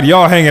his pocket.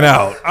 Y'all hanging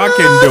out. I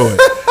couldn't do it.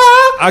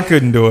 I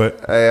couldn't do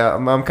it.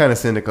 I'm kind of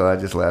cynical. I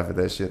just laugh at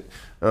that shit.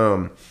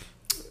 I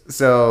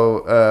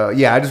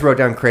just wrote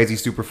down crazy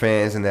super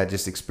fans and that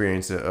just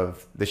experience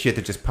of the shit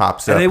that just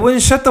pops up. And they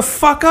wouldn't shut the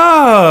fuck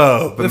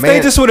up. But if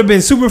they just would have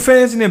been super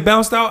fans and then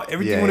bounced out,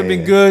 everything would have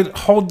been good.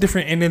 Whole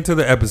different ending to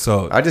the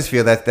episode. I just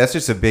feel that's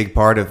just a big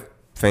part of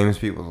famous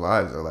people's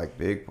lives. Or like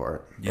big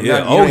part.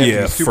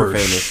 Yeah. Super for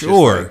famous,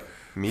 sure.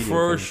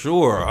 For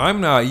sure.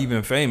 I'm not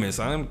even famous.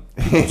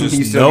 People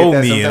just know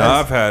me, and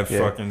I've had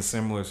fucking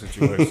similar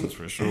situations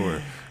for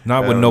sure.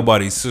 Not with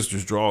nobody's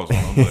sister's drawers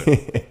on them,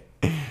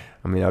 but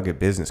I mean, I'll get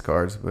business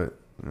cards, but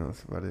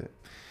that's about it.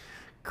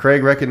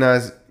 Craig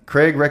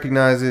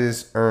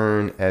recognizes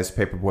Earn as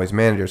Paperboy's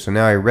manager, so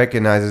now he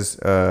recognizes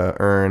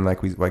Earn,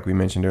 like we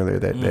mentioned earlier,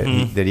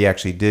 that he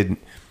actually did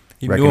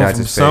recognize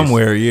his face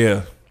somewhere,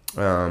 yeah.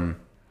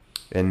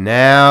 And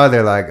now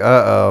they're like,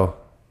 uh-oh.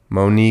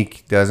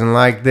 Monique doesn't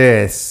like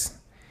this.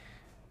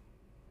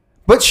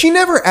 But she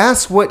never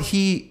asked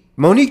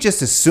Monique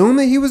just assumed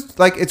that he was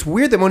like, it's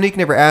weird that Monique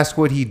never asked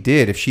what he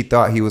did if she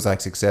thought he was like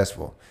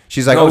successful.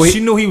 She's like, she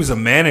knew he was a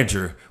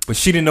manager, but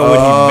she didn't know what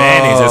he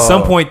managed. At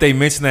some point they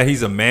mentioned that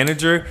he's a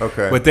manager,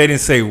 but they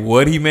didn't say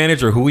what he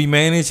managed or who he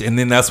managed. And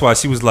then that's why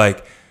she was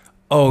like,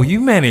 oh,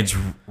 you manage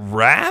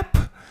rap?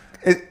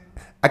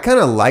 I kind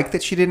of like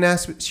that she didn't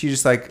ask. She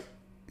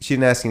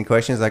didn't ask any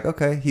questions. Like,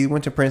 okay, he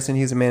went to Princeton.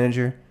 He's a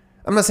manager.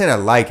 I'm not saying I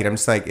like it. I'm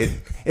just like,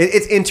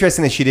 it's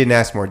interesting that she didn't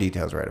ask more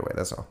details right away.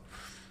 That's all.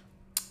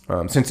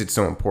 Since it's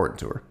so important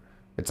to her.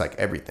 It's like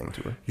everything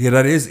to her. Yeah,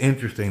 that is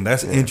interesting.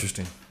 That's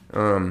interesting.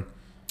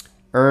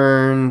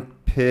 Earn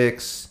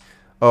picks.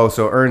 Oh,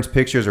 so Earn's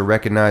pictures are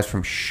recognized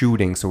from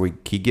shooting. So we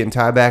keep getting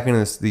tied back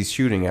into these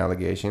shooting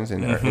allegations.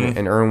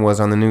 And Earn was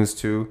on the news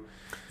too.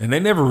 And they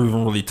never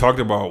even really talked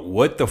about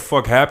what the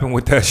fuck happened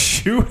with that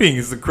shooting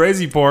is the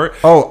crazy part.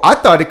 Oh, I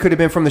thought it could have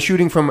been from the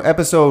shooting from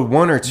episode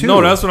 1 or 2. No,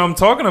 that's what I'm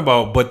talking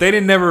about. But they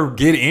didn't never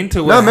get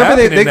into what happened. No,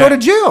 remember they go to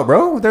jail,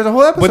 bro. There's a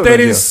whole episode. But they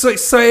didn't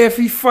say if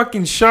he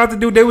fucking shot the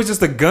dude. There was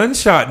just a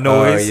gunshot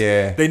noise. Oh,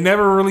 yeah. They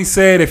never really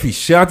said if he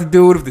shot the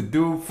dude, if the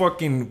dude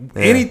fucking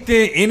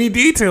anything, any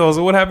details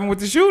of what happened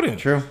with the shooting.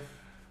 True.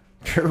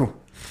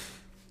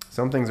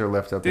 Some things are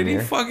left up in the air.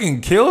 Did he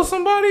fucking kill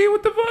somebody?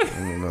 What the fuck? I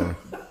don't know.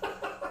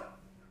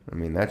 I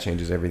mean, that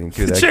changes everything,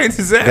 too. That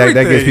changes everything.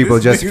 That gives people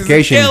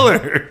justification.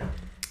 Killer.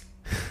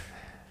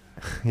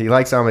 He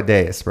likes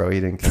Amadeus, bro.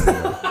 He didn't kill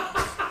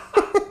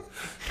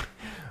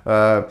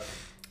him.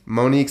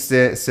 Monique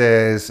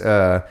says,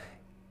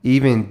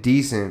 even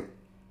decent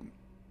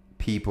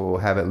people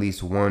have at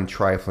least one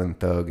trifling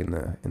thug in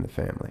the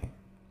family.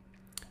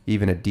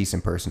 Even a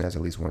decent person has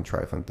at least one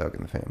trifling thug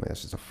in the family.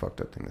 That's just a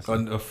fucked up thing to say.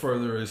 A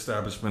further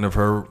establishment of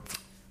her...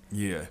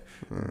 Yeah.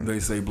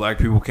 They say black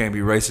people can't be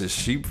racist.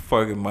 She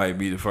fucking might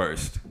be the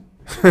first.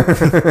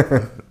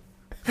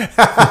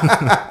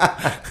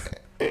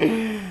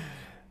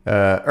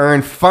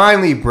 Earn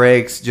finally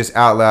breaks, just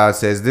out loud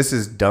says, this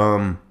is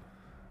dumb.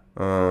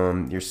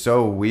 You're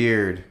so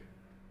weird.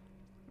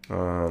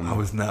 I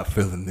was not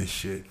feeling this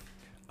shit.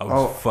 I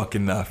was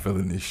fucking not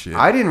feeling this shit.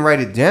 I didn't write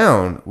it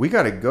down. We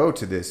got to go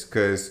to this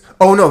because...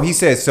 Oh, no, he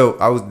says... So,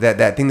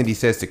 that thing that he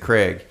says to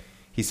Craig,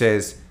 he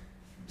says...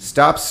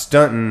 Stop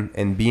stunting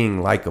and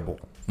being likable.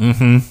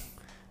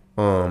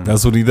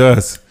 That's what he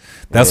does.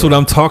 That's what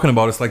I'm talking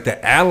about. It's like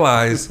the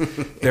allies,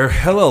 they're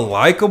hella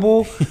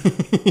likable,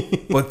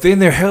 but then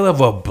they're hella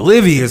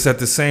oblivious at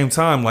the same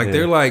time. Like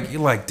they're like, you're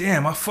like,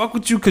 damn, I fuck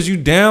with you because you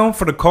down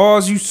for the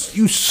cause.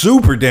 You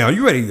super down.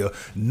 You ready to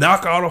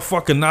knock out a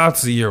fucking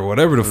Nazi or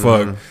whatever the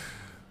fuck.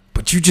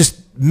 But you just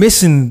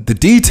missing the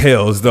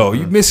details though.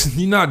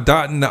 You're not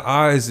dotting the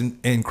I's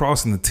and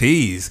crossing the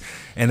T's.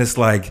 And it's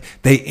like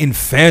they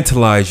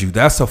infantilize you.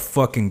 That's a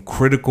fucking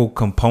critical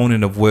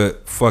component of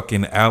what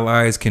fucking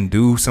allies can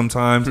do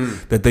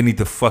sometimes that they need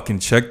to fucking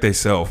check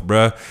themselves,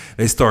 bruh.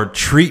 They start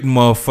treating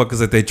motherfuckers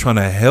that they trying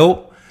to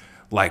help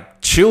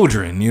like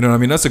children. You know what I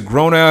mean? That's a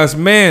grown ass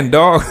man,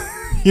 dog.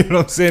 You know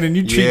what I'm saying? And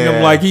you treating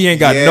him like he ain't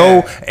got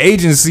no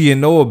agency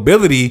and no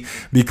ability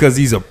because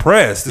he's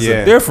oppressed. There's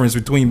a difference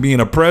between being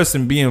oppressed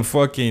and being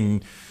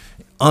fucking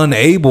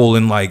unable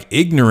and like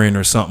ignorant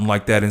or something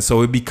like that. And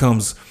so it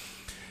becomes,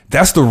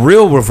 that's the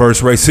real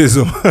reverse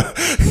racism.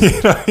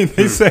 You know what I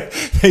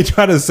mean? They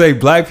try to say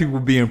black people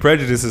being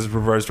prejudiced is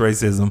reverse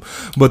racism,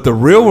 but the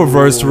real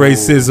reverse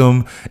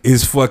racism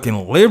is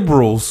fucking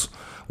liberals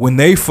when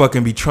they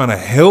fucking be trying to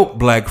help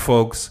black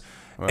folks.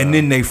 Wow. And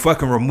then they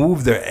fucking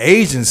remove their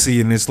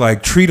agency, and it's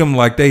like treat them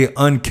like they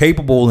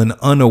incapable and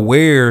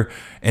unaware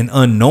and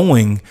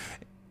unknowing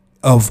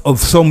of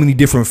so many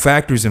different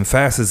factors and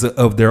facets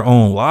of their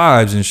own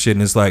lives and shit.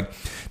 And it's like,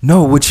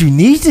 no, what you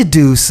need to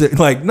do,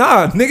 like,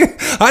 nah, nigga,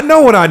 I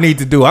know what I need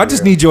to do. I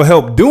just need your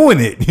help doing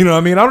it. You know what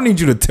I mean? I don't need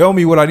you to tell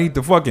me what I need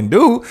to fucking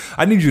do.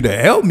 I need you to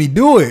help me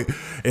do it.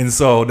 And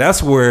so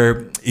that's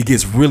where it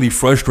gets really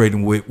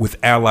frustrating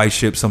with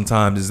allyship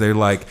sometimes, is they're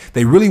like,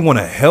 they really want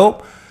to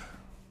help,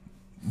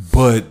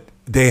 but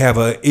they have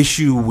an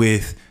issue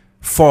with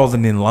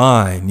falling in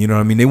line. You know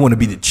what I mean? They want to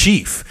be the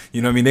chief.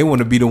 You know what I mean? They want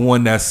to be the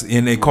one that's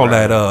in, they call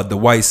that the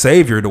white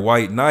savior, the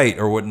white knight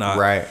or whatnot.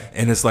 Right.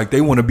 And it's like, they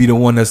want to be the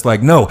one that's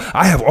like, no,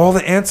 I have all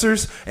the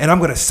answers and I'm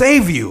going to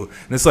save you.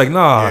 And it's like,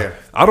 nah,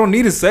 I don't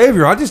need a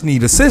savior. I just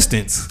need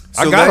assistance.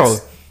 So I got all.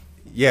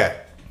 Yeah.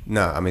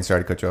 No, I mean,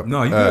 sorry to cut you off.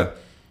 No, you good.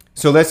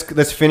 So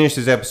let's finish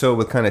this episode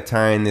with kind of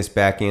tying this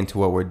back into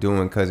what we're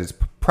doing, because it's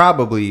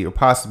probably or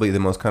possibly the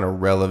most kind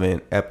of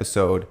relevant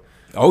episode.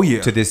 Oh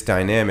yeah, to this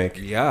dynamic.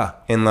 Yeah,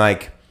 and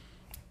like,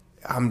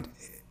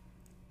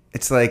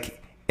 it's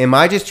like, am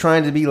I just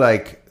trying to be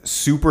like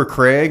super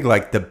Craig,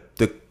 like the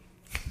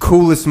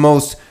coolest,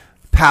 most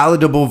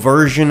palatable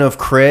version of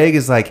Craig?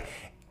 Is like,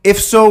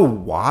 if so,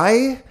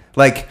 why?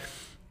 Like,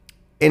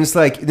 and it's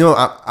like, you know,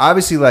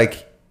 obviously,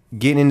 like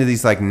getting into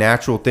these like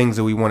natural things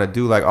that we want to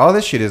do, like all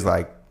this shit is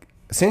like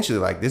essentially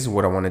like, this is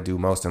what I want to do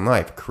most in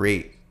life: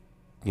 create,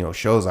 you know,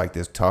 shows like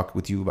this, talk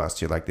with you about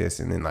shit like this,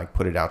 and then like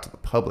put it out to the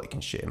public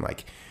and shit. And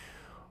like,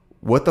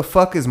 what the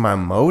fuck is my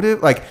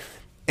motive? Like,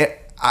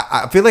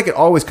 I feel like it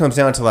always comes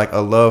down to like a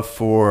love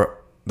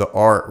for the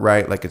art,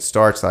 right? Like it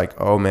starts like,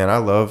 oh man, I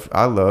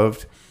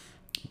loved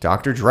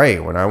Dr. Dre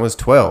when I was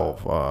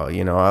 12.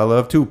 You know, I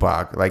love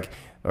Tupac, like,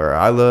 or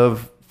I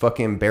love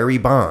fucking Barry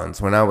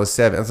Bonds when I was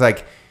 7. It's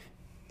like,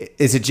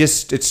 is it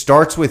just, it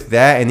starts with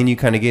that, and then you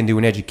kind of get into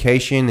an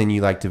education and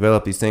you like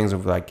develop these things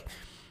of like,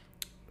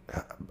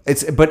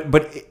 it's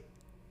but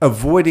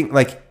avoiding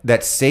like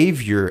that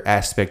savior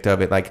aspect of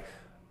it. Like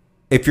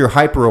if you're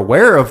hyper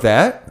aware of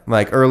that,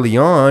 like early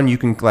on, you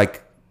can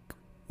like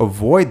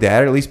avoid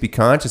that, or at least be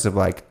conscious of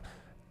like,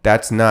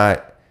 that's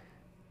not,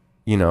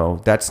 you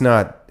know, that's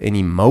not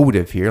any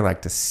motive here,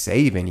 like to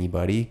save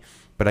anybody.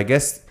 But I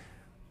guess,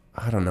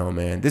 I don't know,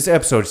 man, this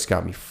episode just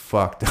got me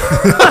fucked up.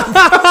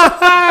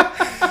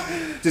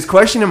 Just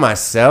questioning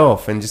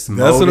myself and just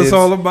motives. That's what it's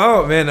all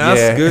about, man.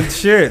 That's good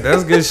shit.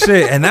 That's good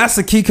shit. And that's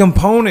a key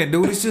component,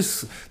 dude. It's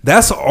just,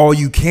 that's all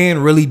you can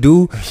really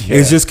do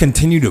is just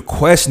continue to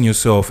question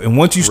yourself. And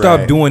once you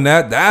stop doing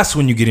that, that's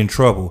when you get in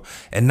trouble.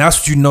 And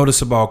that's what you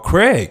notice about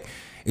Craig,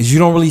 is you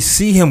don't really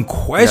see him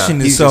question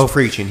himself. Just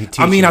preaching. He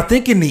teaching. I mean, I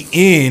think in the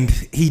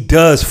end, he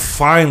does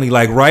finally,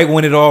 like right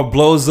when it all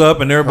blows up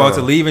and they're about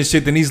to leave and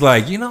shit, then he's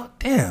like, you know,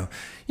 damn.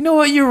 You know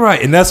what? You're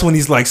right. And that's when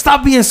he's like,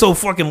 stop being so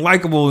fucking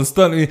likable and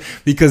stuff.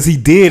 Because he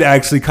did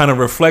actually kind of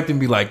reflect and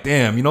be like,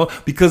 damn, you know,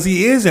 because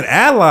he is an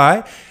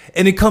ally.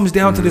 And it comes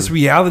down to this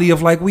reality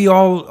of like, we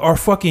all are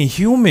fucking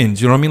humans.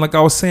 You know what I mean? Like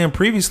I was saying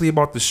previously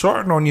about the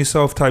shorting on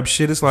yourself type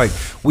shit. It's like,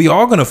 we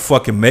all going to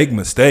fucking make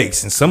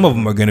mistakes. And some of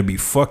them are going to be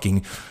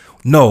fucking,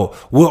 no,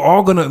 we're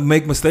all going to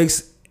make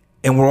mistakes.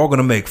 And we're all going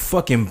to make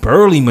fucking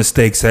burly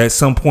mistakes at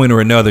some point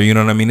or another. You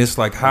know what I mean? It's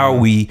like how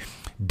we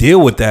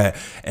deal with that.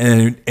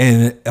 And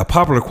a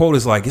popular quote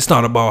is like, it's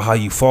not about how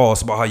you fall,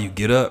 it's about how you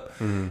get up.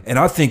 And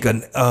I think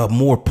a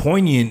more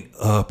poignant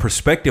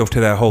perspective to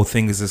that whole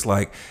thing is it's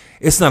like,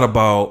 it's not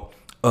about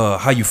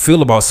how you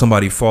feel about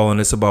somebody falling,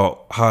 it's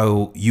about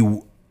how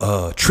you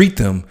treat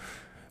them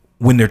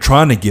when they're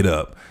trying to get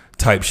up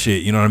type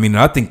shit. You know what I mean?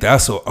 And I think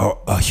that's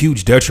a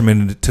huge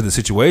detriment to the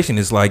situation.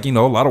 It's like, you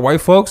know, a lot of white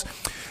folks,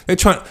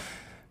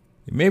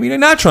 maybe they're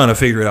not trying to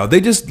figure it out,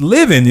 they just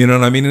living, you know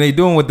what I mean? And they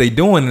doing what they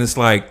doing, and it's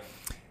like,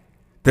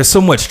 there's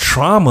so much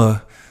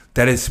trauma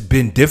that it's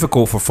been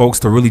difficult for folks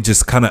to really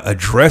just kind of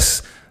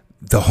address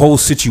the whole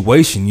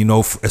situation, you know,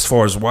 as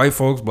far as white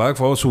folks, black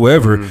folks,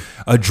 whoever,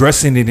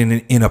 addressing it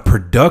in a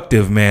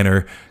productive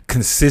manner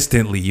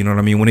consistently. You know what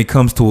I mean? When it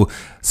comes to a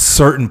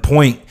certain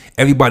point,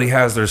 everybody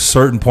has their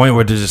certain point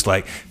where they're just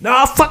like,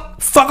 nah,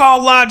 fuck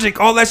all logic,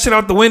 all that shit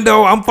out the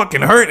window. I'm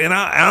fucking hurt and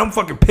I'm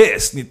fucking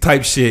pissed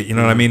type shit. You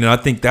know what I mean? And I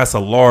think that's a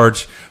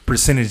large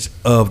percentage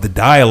of the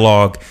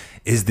dialogue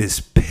is this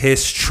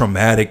pissed,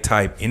 traumatic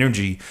type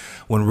energy,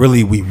 when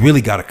really we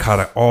really got to kind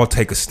of all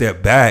take a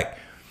step back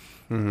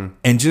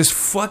and just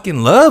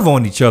fucking love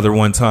on each other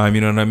one time,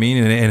 you know what I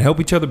mean? And help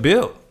each other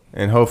build.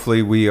 And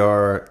hopefully we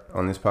are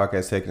on this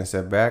podcast taking a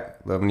step back,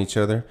 loving each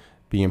other,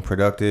 being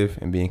productive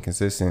and being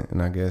consistent.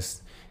 And I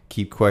guess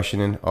keep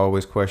questioning,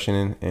 always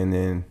questioning, and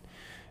then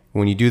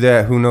when you do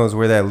that, who knows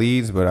where that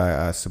leads? But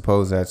I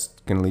suppose that's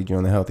gonna lead you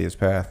on the healthiest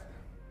path.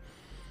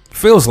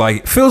 Feels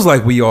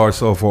like we are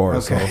so far.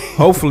 Okay. So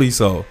hopefully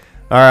so.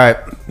 All right,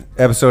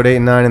 episode 8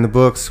 and 9 in the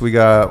books. We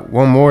got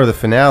one more, the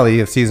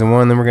finale of season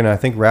 1. Then we're gonna, I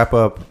think, wrap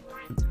up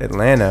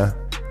Atlanta.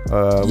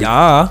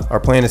 Our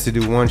plan is to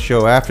do one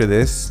show after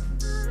this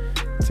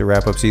to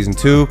wrap up season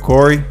 2.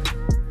 Corey,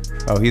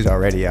 oh, he's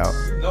already out.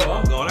 No,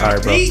 I'm going out. All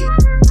right,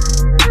 bro.